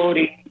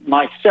ability,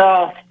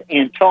 myself,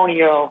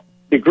 Antonio,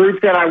 the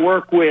group that I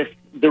work with,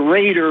 the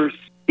Raiders,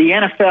 the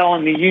NFL,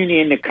 and the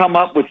union to come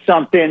up with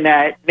something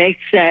that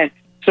makes sense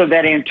so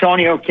that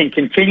Antonio can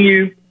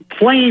continue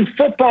playing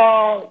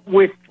football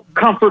with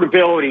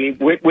comfortability,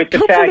 with the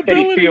fact that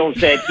he feels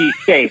that he's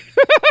safe.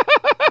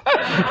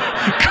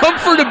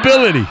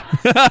 Comfortability.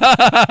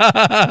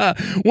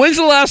 When's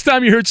the last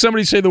time you heard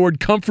somebody say the word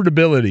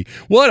comfortability?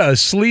 What a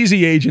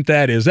sleazy agent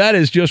that is. That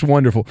is just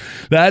wonderful.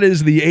 That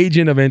is the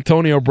agent of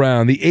Antonio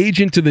Brown, the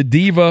agent to the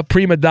diva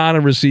prima donna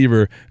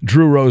receiver,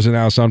 Drew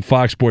Rosenhaus on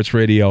Fox Sports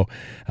Radio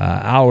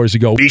hours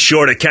ago. Be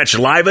sure to catch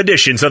live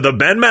editions of the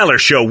Ben Maller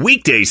Show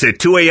weekdays at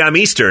 2 a.m.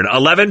 Eastern,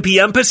 11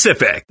 p.m.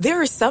 Pacific.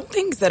 There are some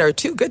things that are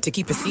too good to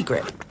keep a secret.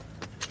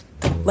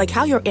 Like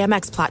how your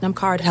Amex Platinum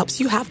card helps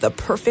you have the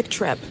perfect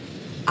trip.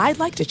 I'd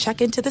like to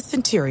check into the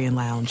Centurion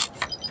Lounge.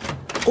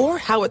 Or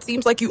how it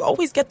seems like you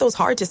always get those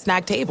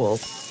hard-to-snag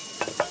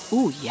tables.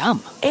 Ooh,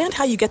 yum. And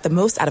how you get the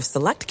most out of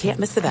select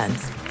can't-miss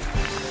events.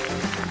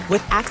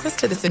 With access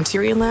to the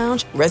Centurion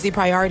Lounge, Resi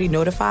Priority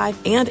Notified,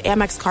 and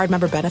Amex card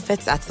member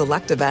benefits at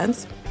select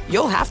events,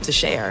 you'll have to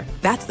share.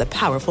 That's the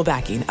powerful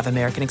backing of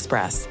American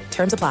Express.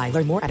 Terms apply.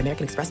 Learn more at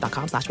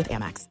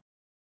americanexpress.com/withAmex.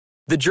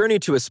 The journey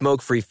to a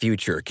smoke-free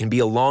future can be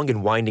a long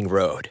and winding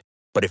road.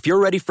 But if you're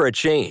ready for a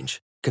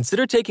change,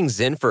 consider taking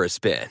Zyn for a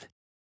spin.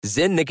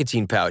 Zyn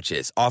nicotine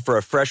pouches offer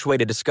a fresh way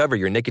to discover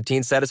your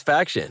nicotine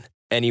satisfaction.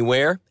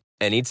 Anywhere,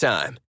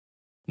 anytime.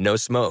 No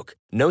smoke,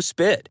 no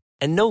spit,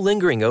 and no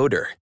lingering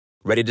odor.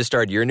 Ready to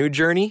start your new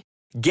journey?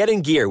 Get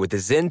in gear with the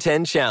Zyn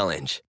 10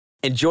 Challenge.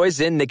 Enjoy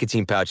Zyn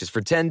nicotine pouches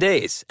for 10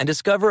 days and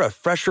discover a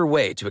fresher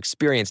way to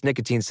experience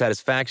nicotine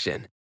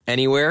satisfaction.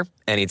 Anywhere,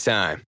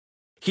 anytime.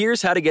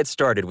 Here's how to get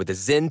started with the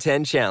Zyn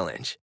 10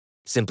 Challenge.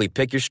 Simply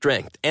pick your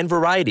strength and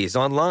varieties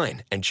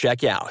online and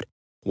check out.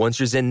 Once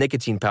your Zyn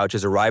nicotine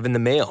pouches arrive in the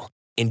mail,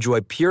 enjoy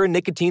pure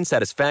nicotine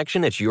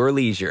satisfaction at your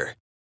leisure.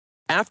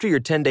 After your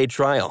 10-day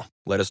trial,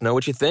 let us know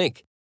what you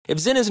think. If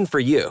Zyn isn't for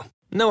you,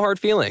 no hard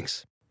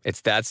feelings.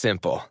 It's that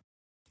simple.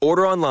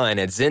 Order online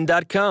at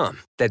Zyn.com.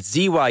 That's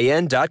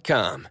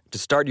ZYN.com to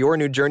start your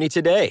new journey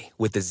today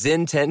with the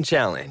Zyn 10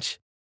 Challenge.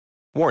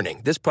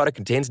 Warning, this product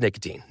contains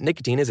nicotine.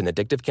 Nicotine is an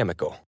addictive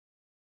chemical.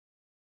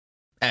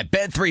 At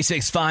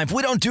Bet365,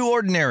 we don't do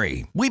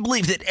ordinary. We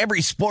believe that every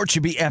sport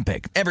should be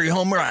epic. Every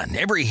home run,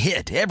 every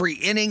hit, every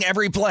inning,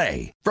 every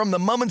play. From the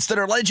moments that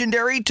are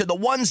legendary to the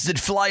ones that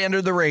fly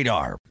under the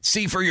radar.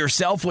 See for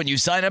yourself when you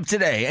sign up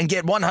today and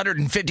get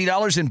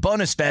 $150 in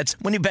bonus bets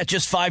when you bet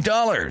just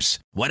 $5.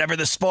 Whatever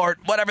the sport,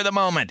 whatever the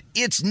moment,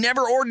 it's never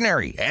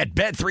ordinary at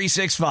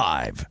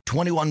Bet365.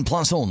 21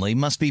 plus only.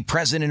 Must be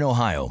present in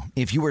Ohio.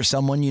 If you or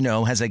someone you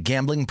know has a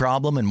gambling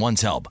problem and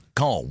wants help,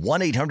 call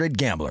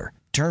 1-800-GAMBLER.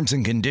 Terms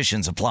and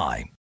conditions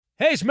apply.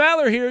 Hey, it's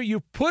Maller here.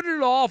 You've put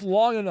it off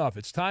long enough.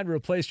 It's time to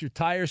replace your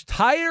tires.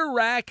 Tire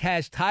Rack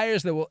has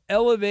tires that will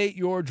elevate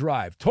your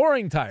drive.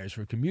 Touring tires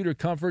for commuter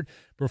comfort,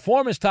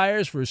 performance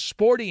tires for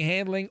sporty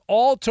handling,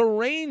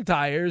 all-terrain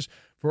tires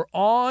for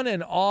on-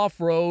 and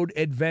off-road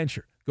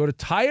adventure. Go to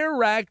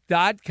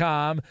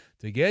TireRack.com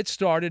to get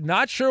started.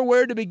 Not sure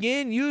where to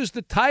begin? Use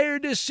the Tire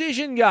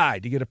Decision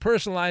Guide to get a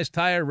personalized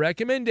tire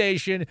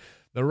recommendation.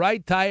 The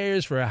right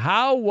tires for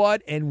how,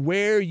 what, and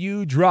where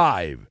you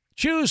drive.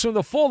 Choose from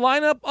the full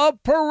lineup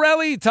of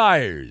Pirelli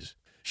tires.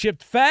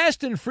 Shipped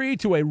fast and free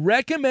to a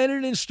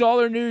recommended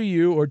installer near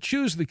you, or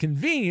choose the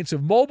convenience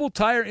of mobile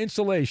tire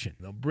installation.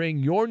 They'll bring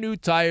your new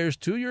tires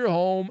to your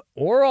home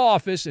or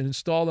office and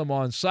install them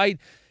on site.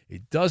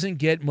 It doesn't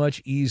get much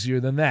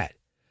easier than that.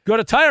 Go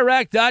to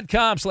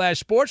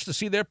TireRack.com/sports to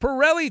see their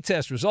Pirelli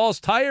test results,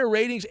 tire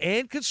ratings,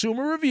 and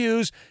consumer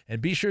reviews, and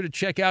be sure to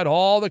check out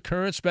all the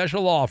current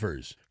special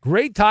offers.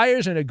 Great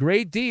tires and a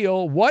great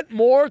deal. What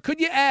more could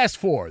you ask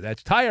for?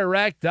 That's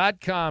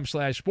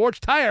TireRack.com/sports.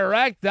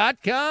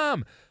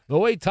 TireRack.com, the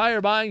way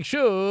tire buying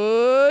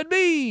should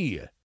be.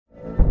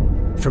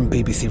 From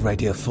BBC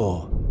Radio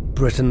 4,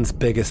 Britain's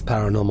biggest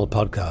paranormal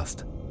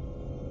podcast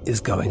is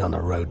going on a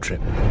road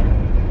trip.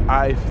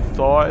 I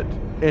thought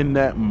in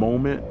that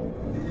moment,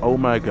 oh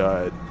my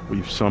God,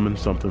 we've summoned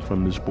something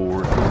from this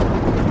board.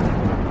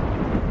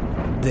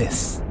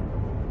 This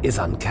is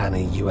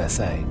Uncanny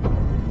USA.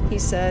 He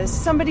says,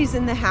 somebody's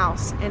in the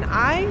house, and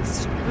I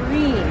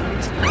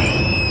screamed.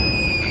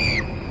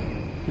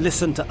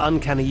 Listen to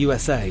Uncanny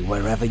USA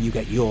wherever you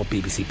get your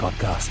BBC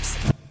podcasts,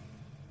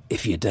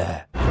 if you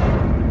dare.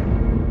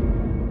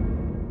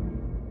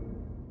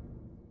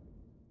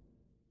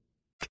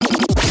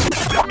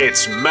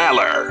 It's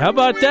Maller. How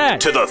about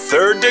that? To the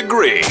third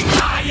degree.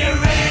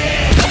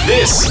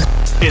 This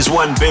is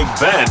when Big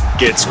Ben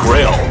gets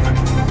grilled.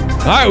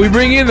 All right, we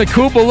bring in the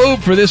Koopa Loop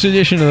for this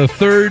edition of the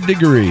Third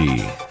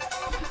Degree.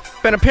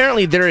 Ben,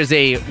 apparently there is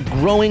a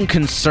growing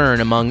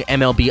concern among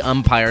MLB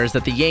umpires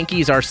that the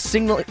Yankees are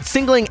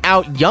singling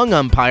out young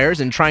umpires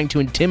and trying to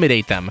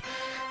intimidate them.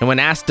 And when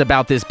asked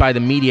about this by the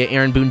media,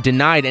 Aaron Boone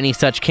denied any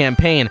such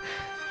campaign.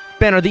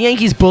 Ben, are the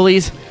Yankees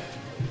bullies?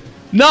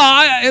 No,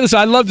 listen,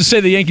 I'd love to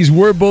say the Yankees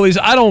were bullies.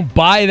 I don't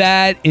buy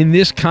that in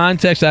this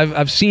context.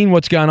 I've seen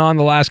what's gone on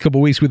the last couple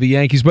of weeks with the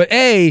Yankees. But,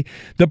 A,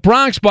 the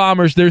Bronx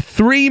Bombers, their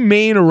three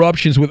main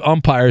eruptions with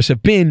umpires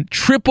have been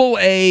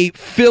AAA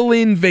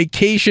fill-in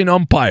vacation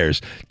umpires.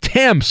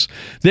 Temps.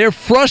 They're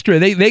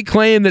frustrated. They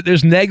claim that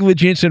there's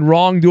negligence and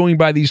wrongdoing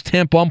by these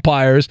temp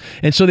umpires,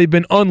 and so they've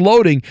been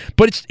unloading.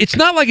 But it's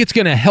not like it's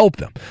going to help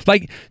them.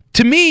 Like,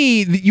 to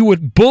me, you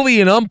would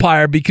bully an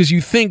umpire because you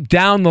think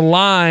down the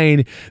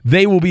line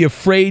they will be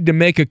afraid to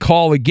make a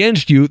call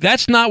against you.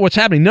 That's not what's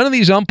happening. None of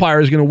these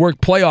umpires are going to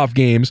work playoff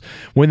games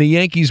when the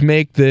Yankees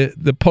make the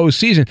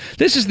postseason.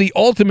 This is the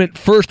ultimate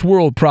first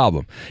world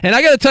problem. And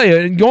I got to tell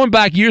you, going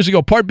back years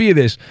ago, part B of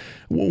this,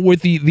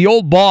 with the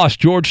old boss,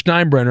 George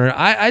Steinbrenner,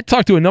 I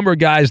talked to a number of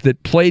guys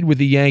that played with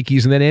the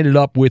Yankees and then ended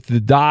up with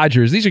the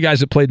Dodgers. These are guys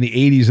that played in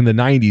the 80s and the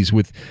 90s,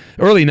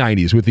 early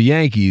 90s with the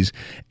Yankees.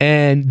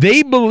 And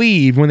they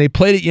believed when they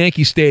played at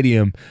Yankee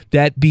Stadium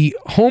that the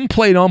home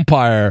plate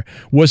umpire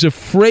was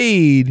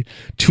afraid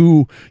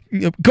to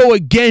go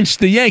against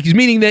the Yankees,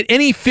 meaning that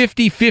any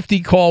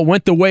 50-50 call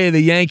went the way of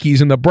the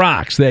Yankees in the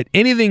Bronx, that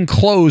anything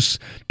close,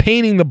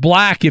 painting the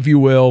black, if you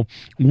will,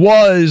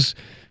 was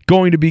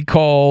going to be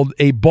called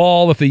a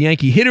ball if the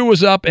Yankee hitter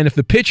was up, and if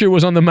the pitcher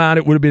was on the mound,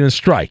 it would have been a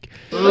strike.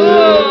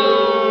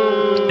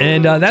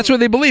 And that's what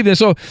they believe. And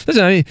so,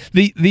 listen, I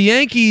mean, the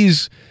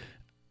Yankees,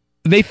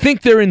 they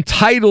think they're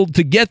entitled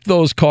to get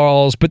those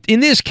calls, but in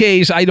this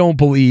case, I don't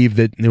believe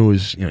that there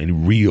was any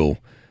real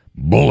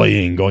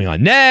bullying going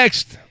on.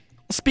 Next.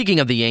 Speaking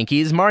of the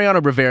Yankees,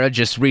 Mariano Rivera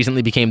just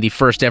recently became the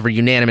first ever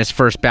unanimous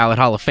first ballot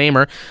Hall of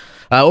Famer.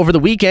 Over the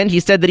weekend, he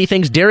said that he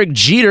thinks Derek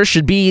Jeter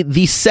should be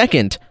the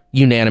second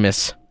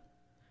unanimous.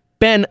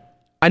 Ben,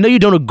 I know you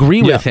don't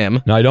agree with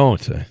him. No, I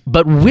don't.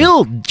 But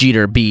will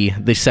Jeter be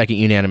the second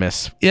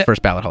unanimous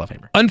first ballot Hall of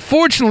Famer?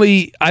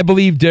 Unfortunately, I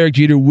believe Derek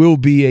Jeter will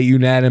be a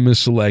unanimous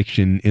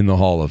selection in the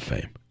Hall of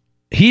Fame.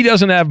 He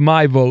doesn't have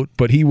my vote,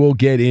 but he will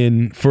get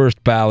in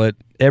first ballot.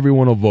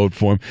 everyone will vote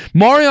for him.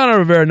 Mariano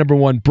Rivera, number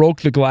one,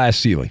 broke the glass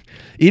ceiling.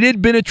 It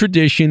had been a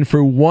tradition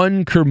for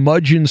one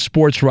curmudgeon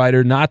sports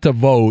writer not to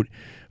vote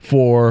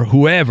for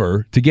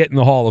whoever to get in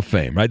the Hall of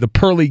Fame, right? The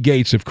pearly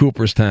gates of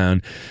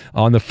Cooperstown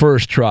on the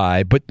first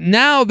try. But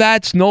now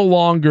that's no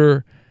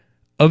longer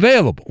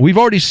available. We've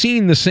already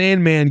seen the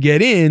Sandman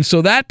get in,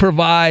 so that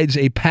provides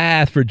a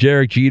path for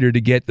Derek Jeter to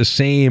get the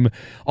same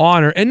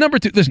honor. And number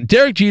two, listen,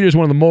 Derek Jeter is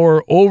one of the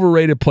more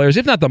overrated players,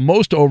 if not the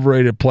most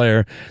overrated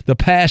player, the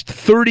past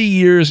 30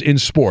 years in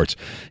sports.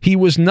 He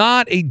was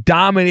not a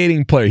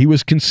dominating player. He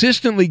was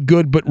consistently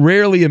good, but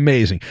rarely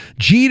amazing.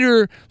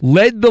 Jeter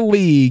led the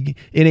league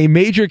in a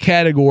major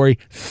category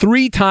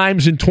 3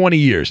 times in 20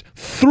 years.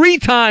 3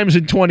 times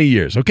in 20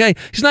 years, okay?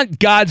 He's not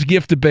God's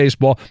gift to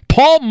baseball.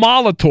 Paul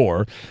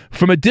Molitor,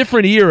 from a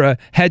different era,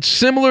 had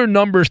similar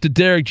numbers to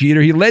Derek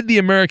Jeter. He led the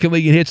American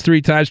League in hits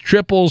 3 times,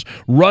 triples,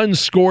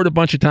 runs scored a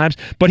bunch of times,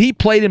 but he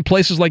played in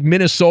places like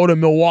Minnesota,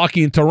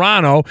 Milwaukee, and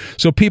Toronto,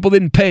 so people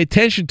didn't pay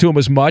attention to him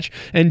as much,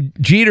 and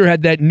Jeter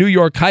had that New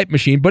York hype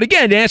machine. But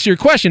again, to answer your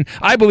question,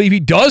 I believe he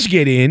does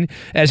get in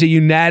as a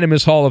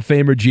unanimous Hall of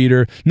Famer,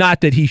 Jeter,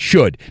 not that he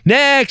should.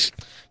 Next!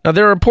 Now,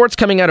 there are reports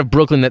coming out of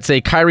Brooklyn that say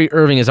Kyrie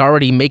Irving is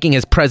already making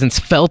his presence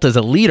felt as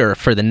a leader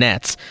for the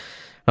Nets.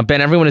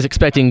 Ben, everyone is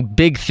expecting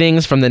big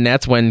things from the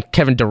Nets when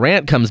Kevin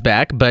Durant comes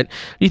back, but do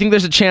you think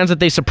there's a chance that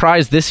they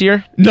surprise this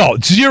year? No,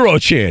 0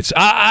 chance.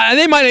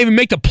 They might even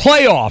make the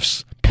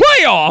playoffs.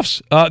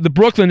 The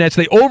Brooklyn Nets,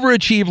 they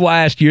overachieved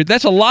last year.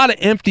 That's a lot of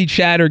empty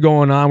chatter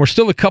going on. We're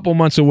still a couple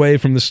months away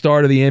from the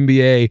start of the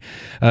NBA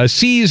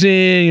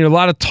season. A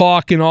lot of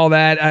talk and all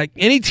that.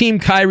 Any team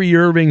Kyrie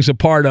Irving's a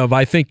part of,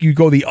 I think you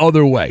go the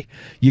other way.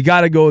 You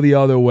got to go the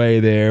other way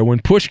there. When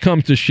push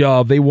comes to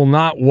shove, they will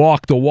not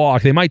walk the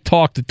walk. They might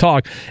talk the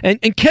talk. And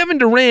Kevin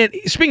Durant,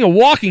 speaking of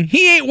walking,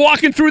 he ain't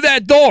walking through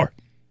that door.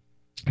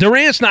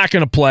 Durant's not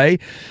going to play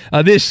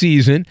this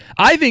season.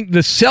 I think the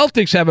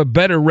Celtics have a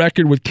better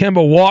record with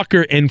Kemba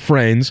Walker and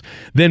friends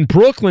than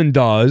Brooklyn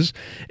does.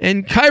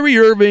 And Kyrie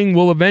Irving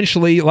will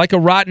eventually, like a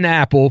rotten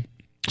apple,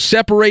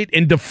 separate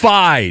and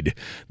divide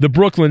the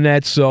Brooklyn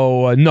Nets.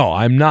 So, no,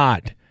 I'm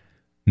not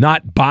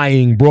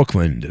buying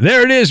Brooklyn.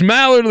 There it is,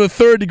 Mallard of the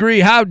Third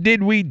Degree. How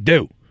did we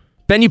do?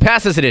 Ben, you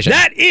pass this edition.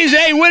 That is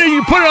a winner.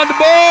 You put it on the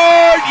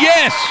board.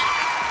 Yes.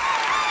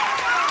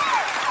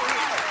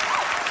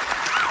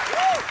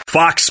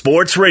 Fox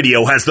Sports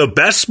Radio has the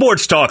best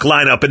sports talk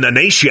lineup in the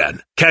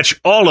nation. Catch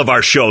all of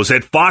our shows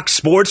at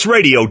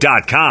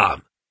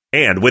foxsportsradio.com.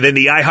 And within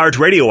the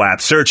iHeartRadio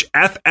app, search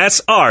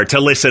FSR to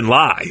listen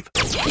live.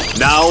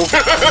 Now,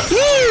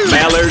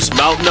 Maller's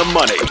Mountain of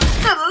Money.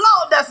 Good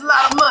Lord, that's a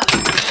lot of money.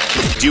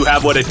 Do you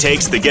have what it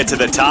takes to get to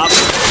the top?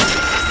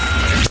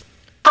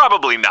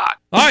 Probably not.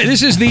 All right,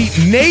 this is the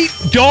Nate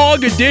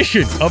Dogg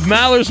edition of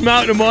Maller's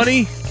Mountain of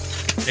Money.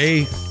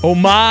 A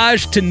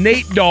homage to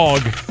Nate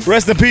Dogg.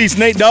 Rest in peace,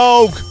 Nate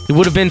Dogg. It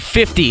would have been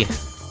 50.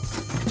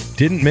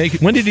 Didn't make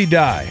it. When did he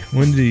die?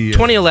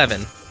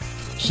 2011.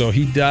 So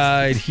he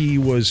died, he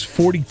was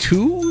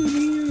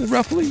 42,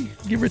 roughly,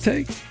 give or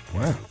take.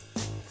 Wow.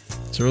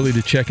 It's early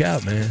to check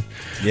out, man.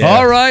 Yeah.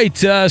 All right,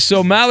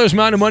 so Maller's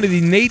Mountain of Money,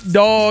 the Nate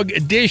Dogg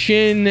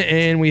edition,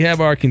 and we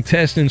have our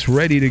contestants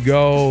ready to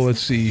go.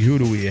 Let's see, who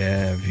do we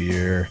have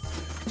here?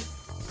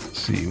 Let's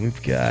see,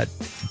 we've got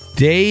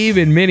Dave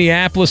in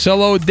Minneapolis.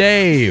 Hello,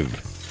 Dave.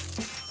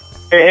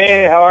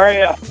 Hey, how are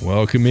you?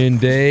 Welcome in,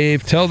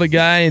 Dave. Tell the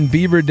guy in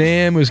Beaver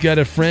Dam who's got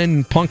a friend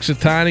in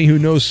Punxsutawney who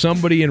knows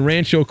somebody in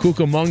Rancho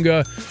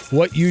Cucamonga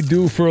what you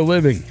do for a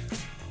living.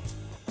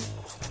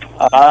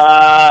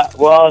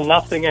 Well,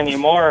 nothing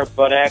anymore,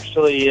 but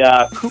actually,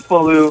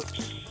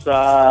 Koopaloop's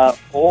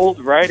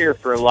old writer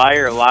for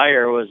Liar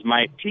Liar was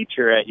my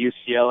teacher at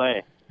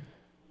UCLA.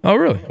 Oh,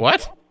 really?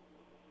 What?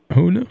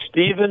 Who knew?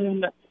 Steve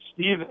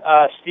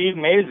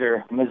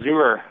Mazur.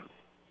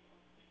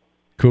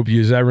 Coop,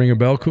 does that ring a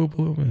bell, Coop?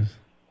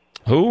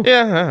 Who?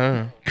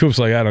 Yeah. Coop's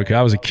like, I don't care.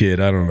 I was a kid.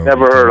 I don't know.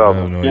 Never heard of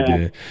him. him. I have no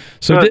idea.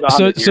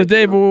 So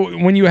Dave,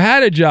 when you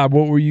had a job,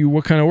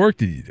 what kind of work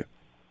did you do?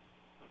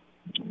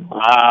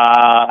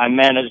 I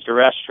managed a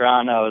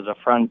restaurant. I was a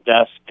front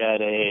desk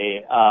at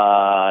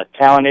a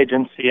talent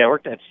agency. I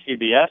worked at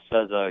CBS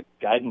as a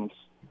guidance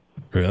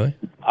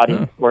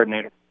audience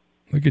coordinator.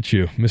 Look at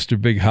you, Mr.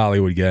 Big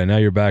Hollywood guy. Now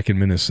you're back in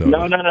Minnesota. No.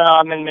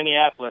 I'm in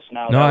Minneapolis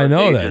now. No, I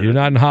know that. You're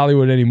not in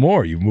Hollywood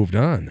anymore. You've moved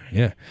on.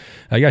 Yeah,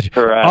 I got you.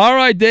 Correct. All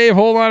right, Dave,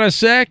 hold on a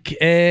sec.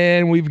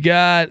 And we've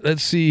got,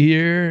 let's see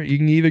here. You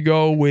can either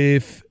go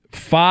with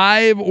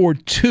 5 or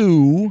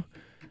 2.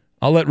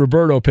 I'll let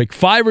Roberto pick.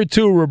 5 or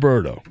 2,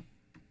 Roberto?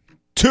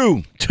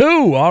 2.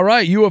 2. All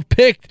right, you have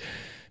picked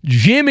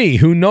Jimmy,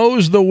 who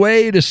knows the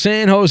way to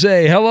San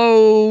Jose.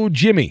 Hello,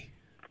 Jimmy.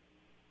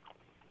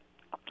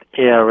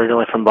 Yeah,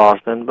 originally from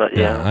Boston, but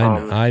yeah.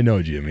 I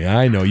know, Jimmy.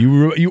 I know.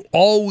 You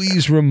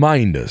always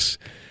remind us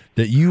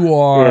that you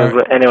are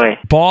but anyway,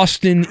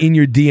 Boston in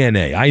your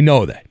DNA. I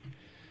know that.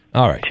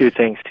 All right. Two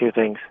things.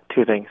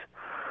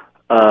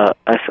 I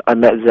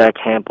met Zach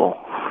Hampel.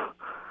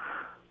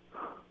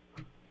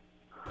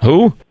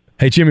 Who?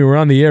 Hey, Jimmy, we're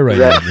on the air right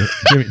now.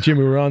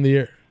 Jimmy, we're on the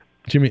air.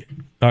 Jimmy.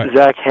 All right.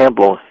 Zach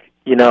Campbell.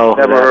 You know.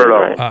 Never heard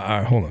of him. All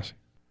right, hold on.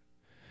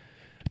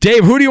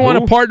 Dave, who do you want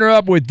to partner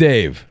up with,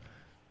 Dave?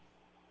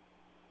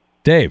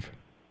 Dave.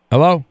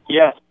 Hello?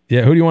 Yes.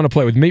 Yeah, who do you want to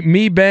play with?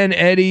 Me, Ben,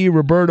 Eddie,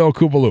 Roberto,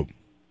 Koopaloop.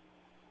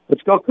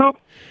 Let's go, Coop.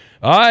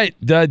 All right,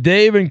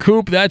 Dave and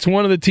Coop, that's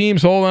one of the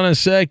teams. Hold on a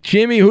sec.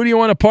 Jimmy, who do you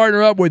want to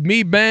partner up with?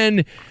 Me,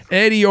 Ben,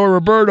 Eddie, or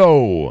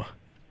Roberto?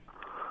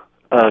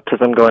 Because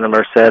I'm going to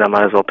Merced, I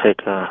might as well pick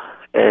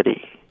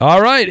Eddie.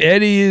 All right,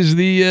 Eddie is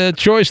the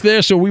choice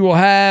there, so we will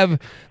have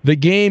the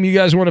game. You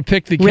guys want to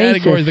pick the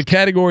categories. The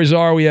categories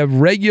are, we have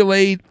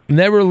regulate,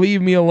 never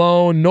leave me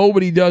alone,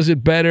 nobody does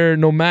it better,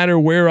 no matter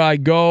where I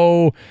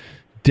go.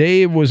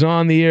 Dave was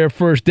on the air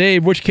first.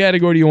 Dave, which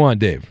category do you want,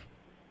 Dave?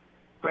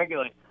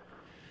 Regulate.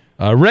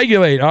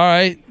 Regulate. All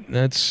right.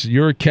 That's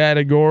your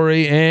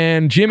category.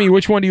 And Jimmy,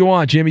 which one do you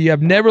want? Jimmy, you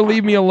have never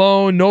leave me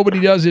alone, nobody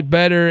does it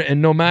better,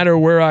 and no matter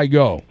where I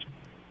go.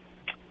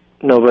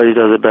 Nobody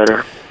does it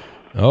better.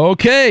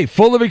 Okay,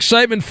 full of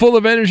excitement, full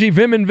of energy,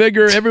 vim and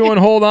vigor. Everyone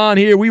hold on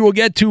here. We will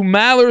get to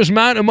Maller's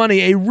Mountain of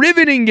Money, a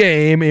riveting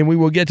game, and we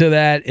will get to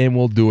that, and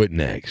we'll do it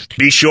next.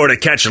 Be sure to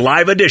catch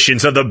live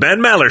editions of the Ben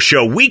Maller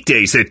Show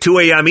weekdays at 2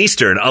 a.m.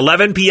 Eastern,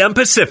 11 p.m.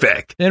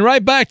 Pacific. And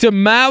right back to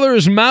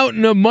Maller's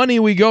Mountain of Money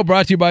we go,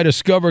 brought to you by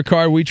Discover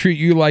Card. We treat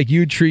you like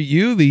you treat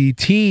you. The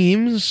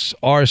teams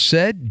are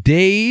set.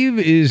 Dave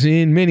is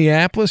in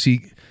Minneapolis.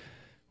 He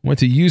went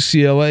to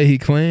UCLA, he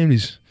claimed.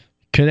 He's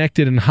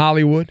connected in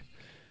Hollywood.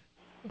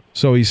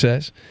 So he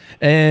says.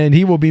 And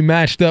he will be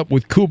matched up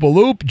with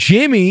Koopaloop.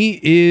 Jimmy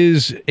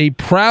is a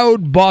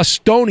proud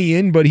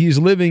Bostonian, but he's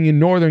living in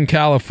Northern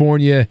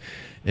California,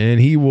 and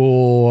he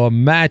will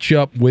match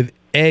up with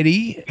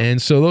Eddie. And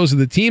so those are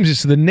the teams.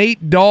 It's the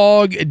Nate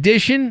Dogg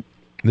edition.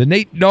 The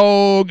Nate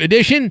Dogg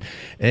edition.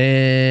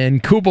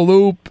 And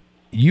Koopaloop,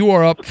 you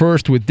are up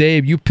first with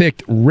Dave. You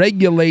picked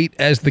regulate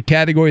as the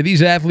category.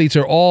 These athletes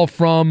are all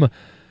from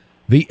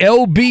the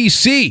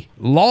LBC,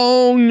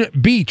 Long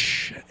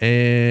Beach.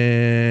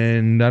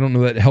 And I don't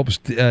know that helps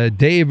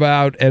Dave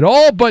out at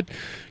all, but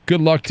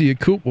good luck to you,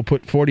 Coop. We'll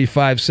put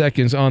 45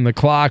 seconds on the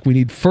clock. We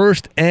need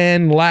first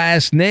and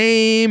last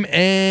name,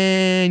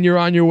 and you're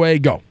on your way.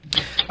 Go.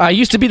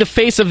 Used to be the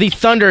face of the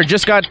Thunder,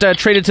 just got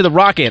traded to the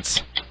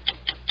Rockets.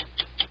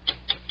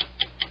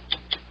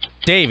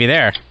 Dave, you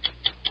there?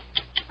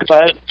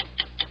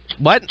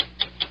 What?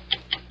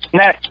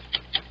 Next.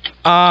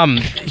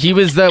 He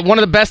was one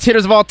of the best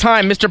hitters of all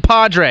time, Mr.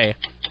 Padre.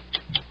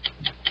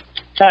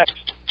 Next.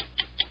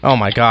 Oh,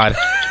 my God.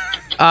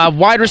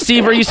 Wide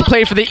receiver, used to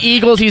play for the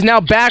Eagles. He's now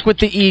back with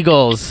the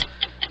Eagles.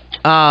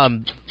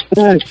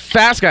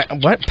 Fast guy.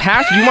 What?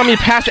 Pass? You want me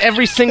to pass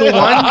every single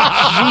one?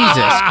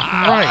 Jesus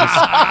Christ.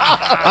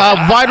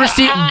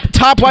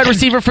 Top wide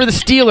receiver for the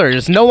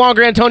Steelers. No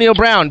longer Antonio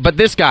Brown, but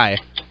this guy.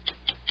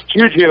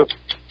 Juju.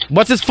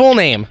 What's his full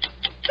name?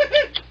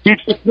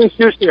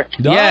 Smith-Schuster.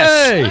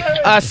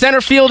 Yes.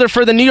 Center fielder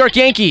for the New York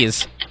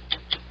Yankees.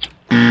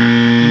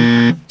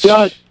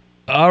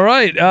 All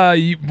right.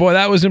 Boy,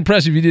 that was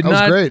impressive. You did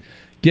not great.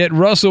 Get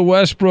Russell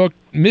Westbrook,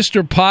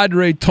 Mr.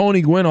 Padre,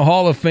 Tony Gwynn, a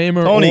Hall of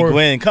Famer. Tony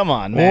Gwynn, come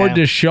on, man. Or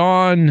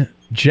Deshaun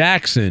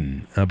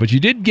Jackson. But you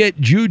did get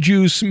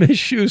Juju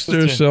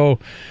Smith-Schuster, so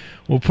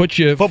we'll put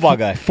you football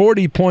guy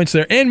 40 points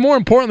there. And more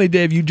importantly,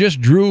 Dave, you just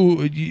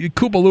drew.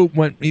 Koopaloop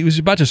went. He was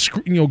about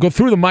to go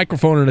through the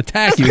microphone and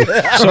attack you.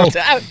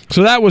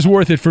 So that was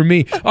worth it for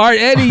me. All right,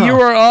 Eddie, you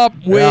are up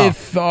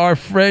with our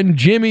friend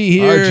Jimmy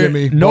here. All right,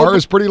 Jimmy. Bar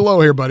is pretty low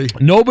here, buddy.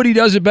 Nobody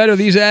does it better.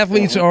 These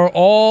athletes are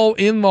all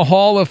in the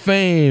Hall of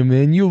Fame,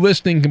 and you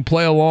listening can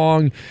play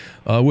along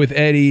with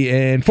Eddie.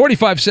 And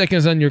 45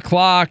 seconds on your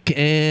clock,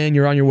 and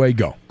you're on your way.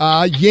 Go.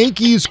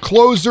 Yankees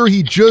closer.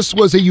 He just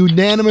was a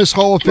unanimous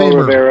Hall of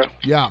Famer. Rivera.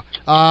 Yeah.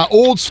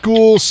 Old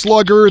school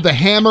slugger, the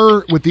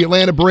hammer with the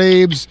Atlanta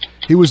Braves.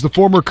 He was the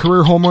former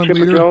career home run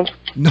leader. Jones?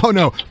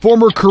 No.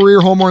 Former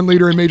career home run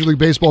leader in Major League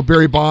Baseball,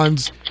 Barry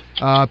Bonds.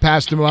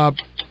 Passed him up.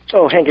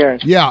 Oh, Hank Aaron.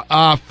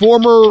 Yeah.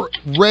 Former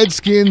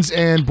Redskins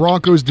and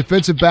Broncos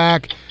defensive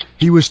back.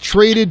 He was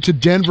traded to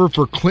Denver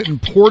for Clinton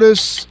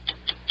Portis.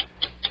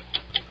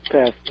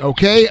 Pass.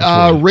 Okay.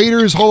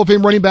 Raiders Hall of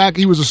Fame running back.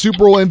 He was a Super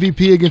Bowl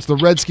MVP against the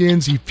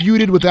Redskins. He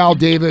feuded with Al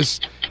Davis,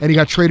 and he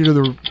got traded to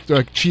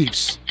the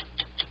Chiefs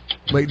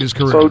late in his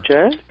career. Bo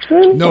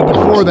Jackson? No,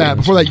 before that.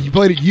 He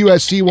played at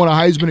USC, won a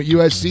Heisman at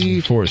USC.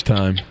 Before his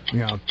time.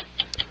 Yeah.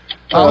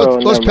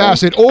 Let's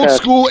pass it. Old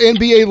school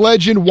NBA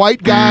legend,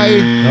 white guy.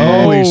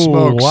 Holy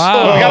smokes.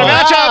 Wow. We got a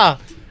matchup.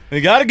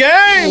 We got a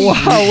game.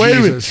 Wow, wait a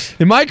minute.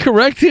 Am I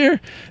correct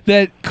here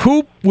that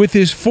Coop, with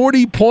his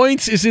 40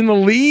 points, is in the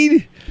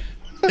lead?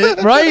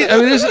 Right? I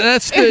mean,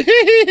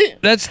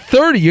 that's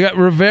 30. You got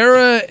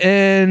Rivera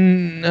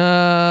and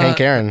Hank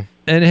Aaron.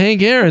 And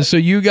Hank Aaron. So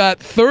you got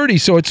 30.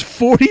 So it's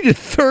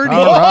 40-30.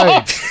 All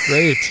right.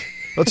 Great.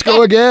 Let's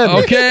go again.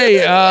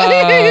 Okay.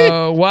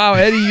 Wow,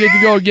 Eddie, you get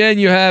to go again.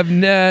 You have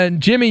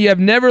Jimmy. You have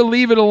never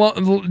leave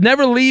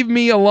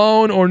me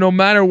alone, or no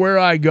matter where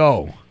I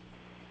go.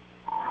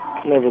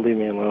 Never leave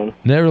me alone.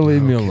 Never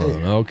leave me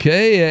alone.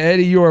 Okay,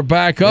 Eddie, you are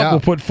back up. Yeah, We'll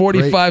put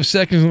 45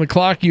 seconds on the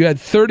clock. You had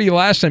 30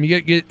 last time.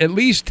 You get at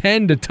least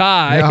 10 to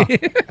tie. Yeah,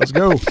 let's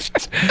go.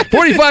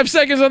 45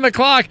 seconds on the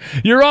clock.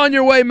 You're on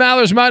your way.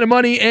 Maller's Mountain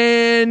Money,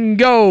 and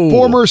go.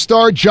 Former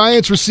star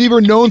Giants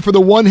receiver known for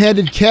the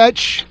one-handed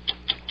catch.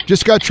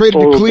 Just got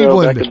traded to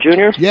Cleveland.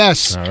 Beckham Jr.?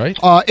 Yes. All right.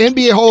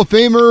 NBA Hall of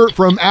Famer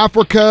from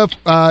Africa,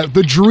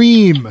 the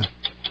Dream.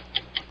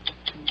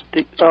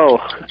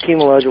 Hakeem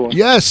Olajuwon.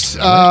 Yes.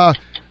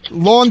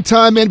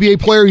 Long-time NBA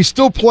player. He's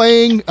still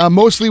playing,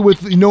 mostly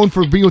known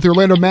for being with the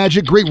Orlando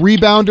Magic. Great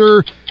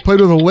rebounder. Played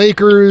with the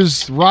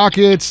Lakers,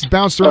 Rockets,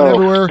 bounced around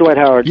everywhere. Dwight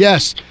Howard.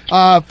 Yes.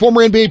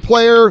 Former NBA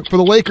player for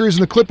the Lakers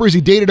and the Clippers.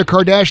 He dated a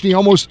Kardashian. He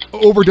almost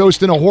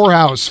overdosed in a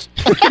whorehouse.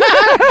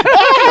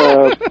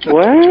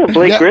 What?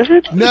 Blake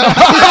Griffin? No.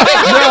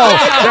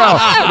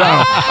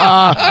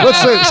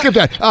 Let's skip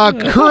that.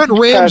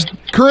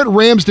 Current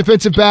Rams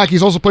defensive back.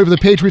 He's also played for the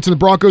Patriots and the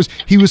Broncos.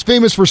 He was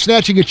famous for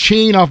snatching a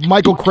chain off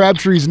Michael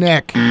Crabtree's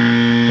neck.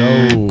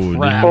 Didn't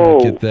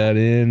get that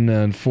in,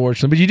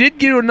 unfortunately. But you did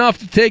get enough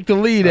to take the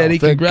lead, Eddie.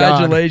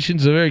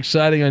 Congratulations. Very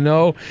exciting, I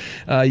know.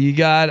 You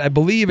got, I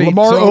believe,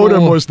 Lamar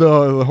Odom was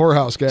the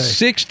whorehouse guy.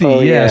 60,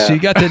 So you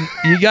got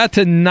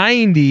to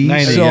 90.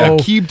 So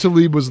Aqib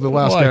Talib was the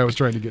last guy I was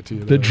trying to get to.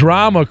 The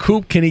drama,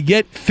 Coop, can he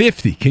get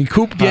 50? Can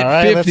Coop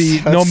get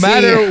 50? Let's no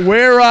matter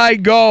where I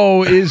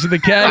go is the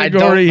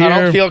category here.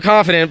 I don't feel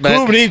confident, but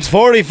Coop needs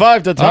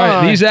 45 to tie.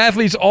 All right, these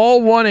athletes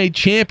all won a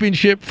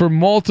championship for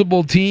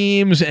multiple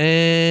teams,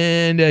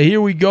 and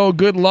here we go.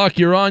 Good luck.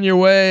 You're on your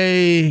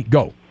way.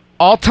 Go.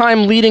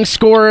 All-time leading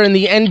scorer in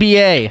the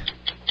NBA.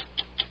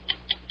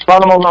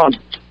 Malone.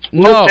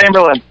 No.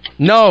 Chamberlain.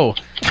 No.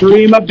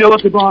 Kareem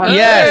Abdul-Jabbar.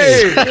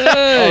 Yes.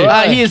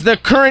 Hey. He is the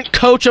current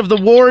coach of the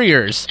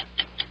Warriors.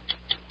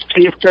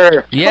 Steve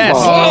Kerr. Yes.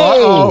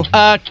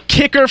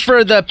 Kicker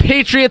for the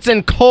Patriots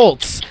and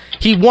Colts.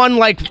 He won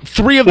like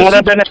 3 of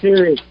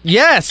the.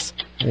 Yes.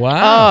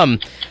 Wow. Does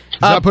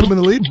that put him in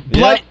the lead?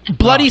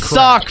 Bloody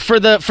Sock for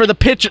the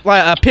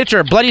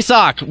pitcher. Bloody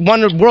Sock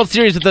won the World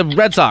Series with the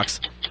Red Sox.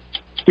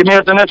 Give me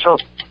his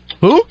initials.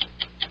 Who?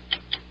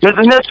 His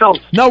initials.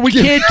 No, we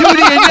can't do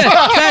the initials.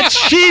 That's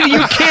cheating.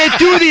 You can't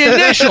do the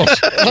initials.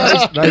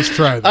 Nice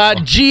try.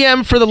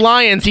 GM for the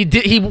Lions. He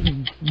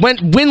went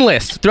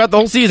winless throughout the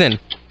whole season.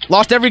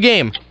 Lost every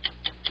game.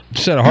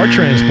 Just had a heart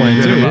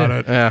transplant, too.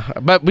 Yeah,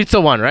 but we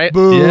still won, right?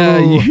 Boo. Yeah,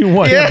 you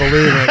won. I can't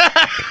believe it.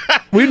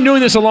 We've been doing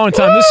this a long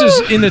time. This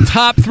is in the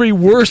top 3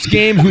 worst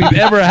games we've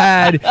ever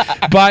had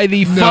by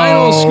the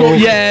final score.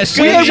 Yes.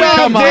 We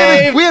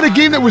had a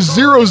game that was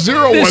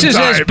 0-0 This is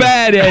as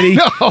bad, Eddie.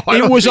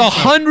 It was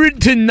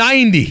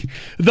 100-90.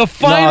 The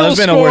final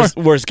score. No, there's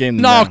been a worse game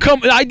than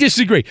that. I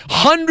disagree.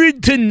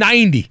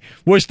 100-90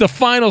 was the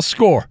final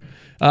score.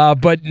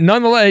 But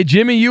nonetheless,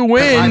 Jimmy, you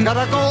win.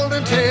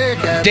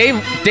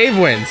 Dave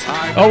wins.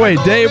 Oh, wait.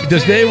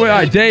 Does Dave win? All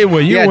right, Dave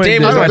win. You win.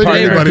 Dave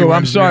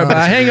I'm sorry, but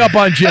I hang up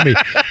on Jimmy.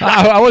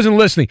 I wasn't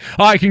listening.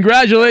 All right,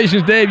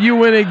 congratulations, Dave. You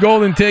win a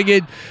golden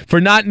ticket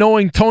for not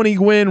knowing Tony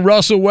Gwynn,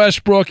 Russell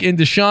Westbrook, and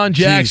Deshaun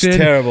Jackson. Jeez,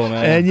 terrible,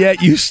 man. And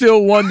yet you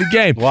still won the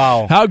game.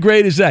 Wow. How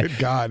great is that? Good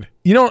God.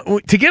 You know,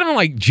 to get on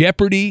like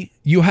Jeopardy,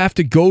 you have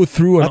to go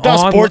through an I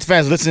thought sports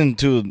fans listen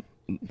to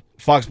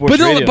Fox Sports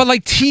Radio. But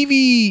like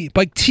TV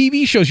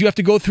shows, you have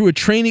to go through a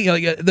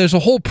training. There's a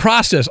whole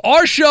process.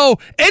 Our show,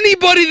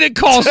 anybody that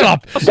calls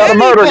up,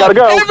 gotta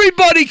go.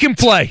 Everybody can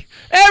play.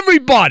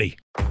 Everybody.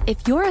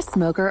 If you're a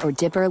smoker or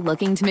dipper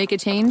looking to make a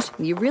change,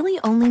 you really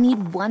only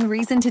need one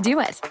reason to do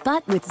it.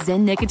 But with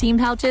Zyn nicotine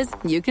pouches,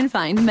 you can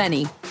find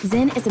many.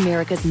 Zyn is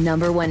America's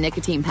 #1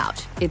 nicotine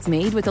pouch. It's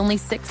made with only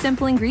 6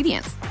 simple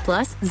ingredients.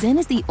 Plus, Zyn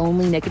is the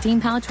only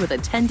nicotine pouch with a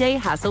 10-day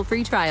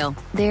hassle-free trial.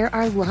 There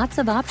are lots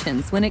of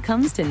options when it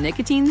comes to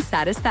nicotine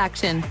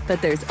satisfaction,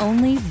 but there's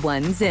only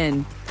one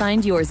Zyn.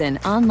 Find your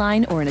Zyn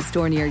online or in a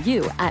store near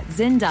you at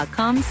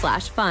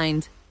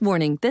zyn.com/find.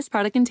 Warning, this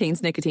product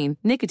contains nicotine.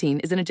 Nicotine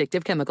is an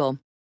addictive chemical.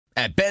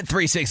 At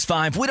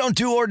Bet365, we don't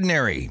do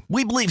ordinary.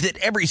 We believe that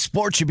every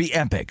sport should be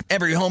epic.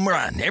 Every home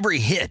run, every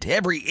hit,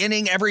 every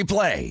inning, every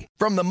play.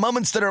 From the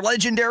moments that are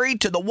legendary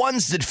to the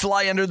ones that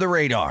fly under the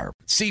radar.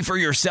 See for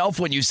yourself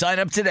when you sign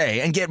up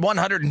today and get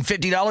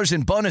 $150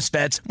 in bonus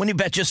bets when you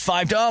bet just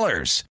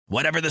 $5.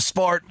 Whatever the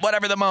sport,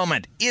 whatever the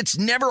moment, it's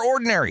never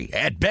ordinary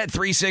at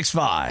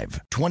Bet365.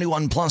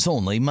 21 plus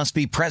only. Must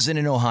be present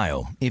in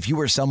Ohio. If you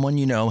or someone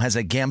you know has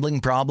a gambling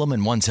problem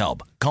and wants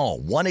help, call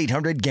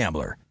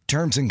 1-800-GAMBLER.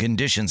 Terms and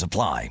conditions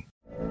apply.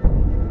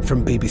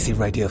 From BBC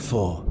Radio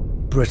 4,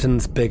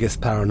 Britain's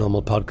biggest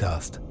paranormal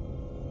podcast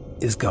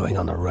is going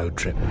on a road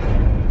trip.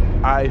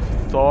 I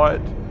thought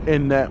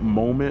in that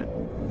moment,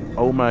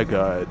 oh my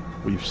God,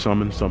 we've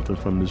summoned something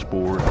from this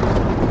board.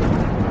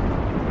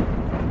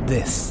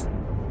 This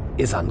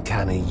is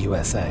Uncanny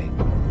USA.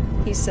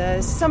 He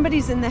says,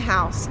 somebody's in the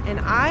house, and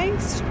I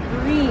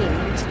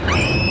screamed.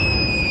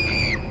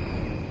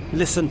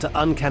 Listen to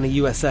Uncanny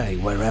USA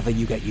wherever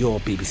you get your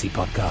BBC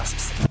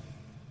podcasts,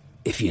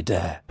 if you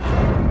dare.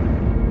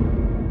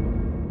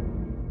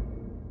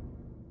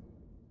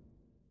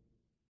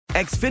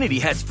 Xfinity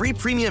has free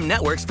premium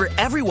networks for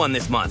everyone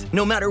this month,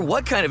 no matter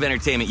what kind of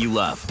entertainment you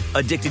love.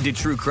 Addicted to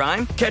true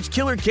crime? Catch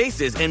killer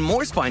cases and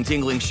more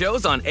spine-tingling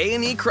shows on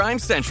A&E Crime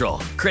Central.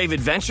 Crave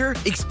adventure?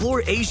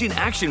 Explore Asian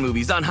action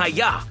movies on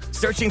Hi-Ya.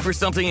 Searching for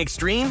something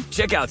extreme?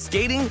 Check out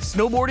skating,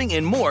 snowboarding,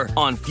 and more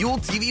on Fuel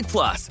TV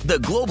Plus, the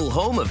global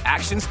home of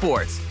action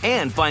sports.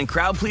 And find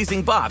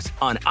crowd-pleasing bops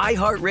on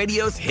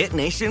iHeartRadio's Hit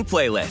Nation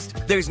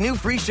playlist. There's new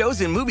free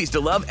shows and movies to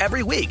love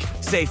every week.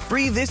 Say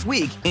free this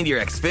week in your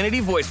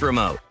Xfinity voice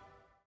remote.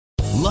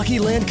 Lucky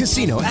Land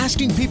Casino,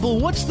 asking people,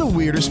 what's the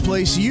weirdest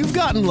place you've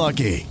gotten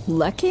lucky?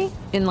 Lucky?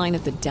 In line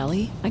at the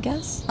deli, I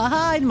guess?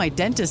 Aha, in my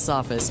dentist's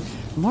office.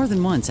 More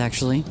than once,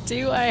 actually.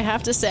 Do I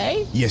have to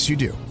say? Yes, you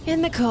do.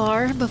 In the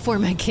car before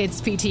my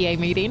kids' PTA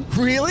meeting.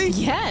 Really?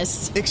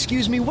 Yes.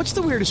 Excuse me, what's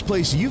the weirdest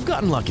place you've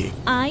gotten lucky?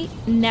 I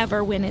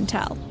never win and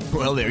tell.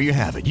 Well, there you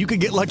have it. You can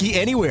get lucky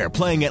anywhere,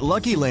 playing at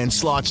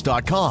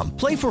LuckyLandSlots.com.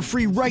 Play for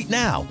free right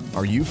now.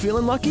 Are you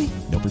feeling lucky?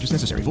 No purchase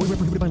necessary. Void where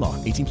prohibited by law.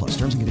 18+.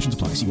 Terms and conditions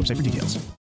apply. See website for details.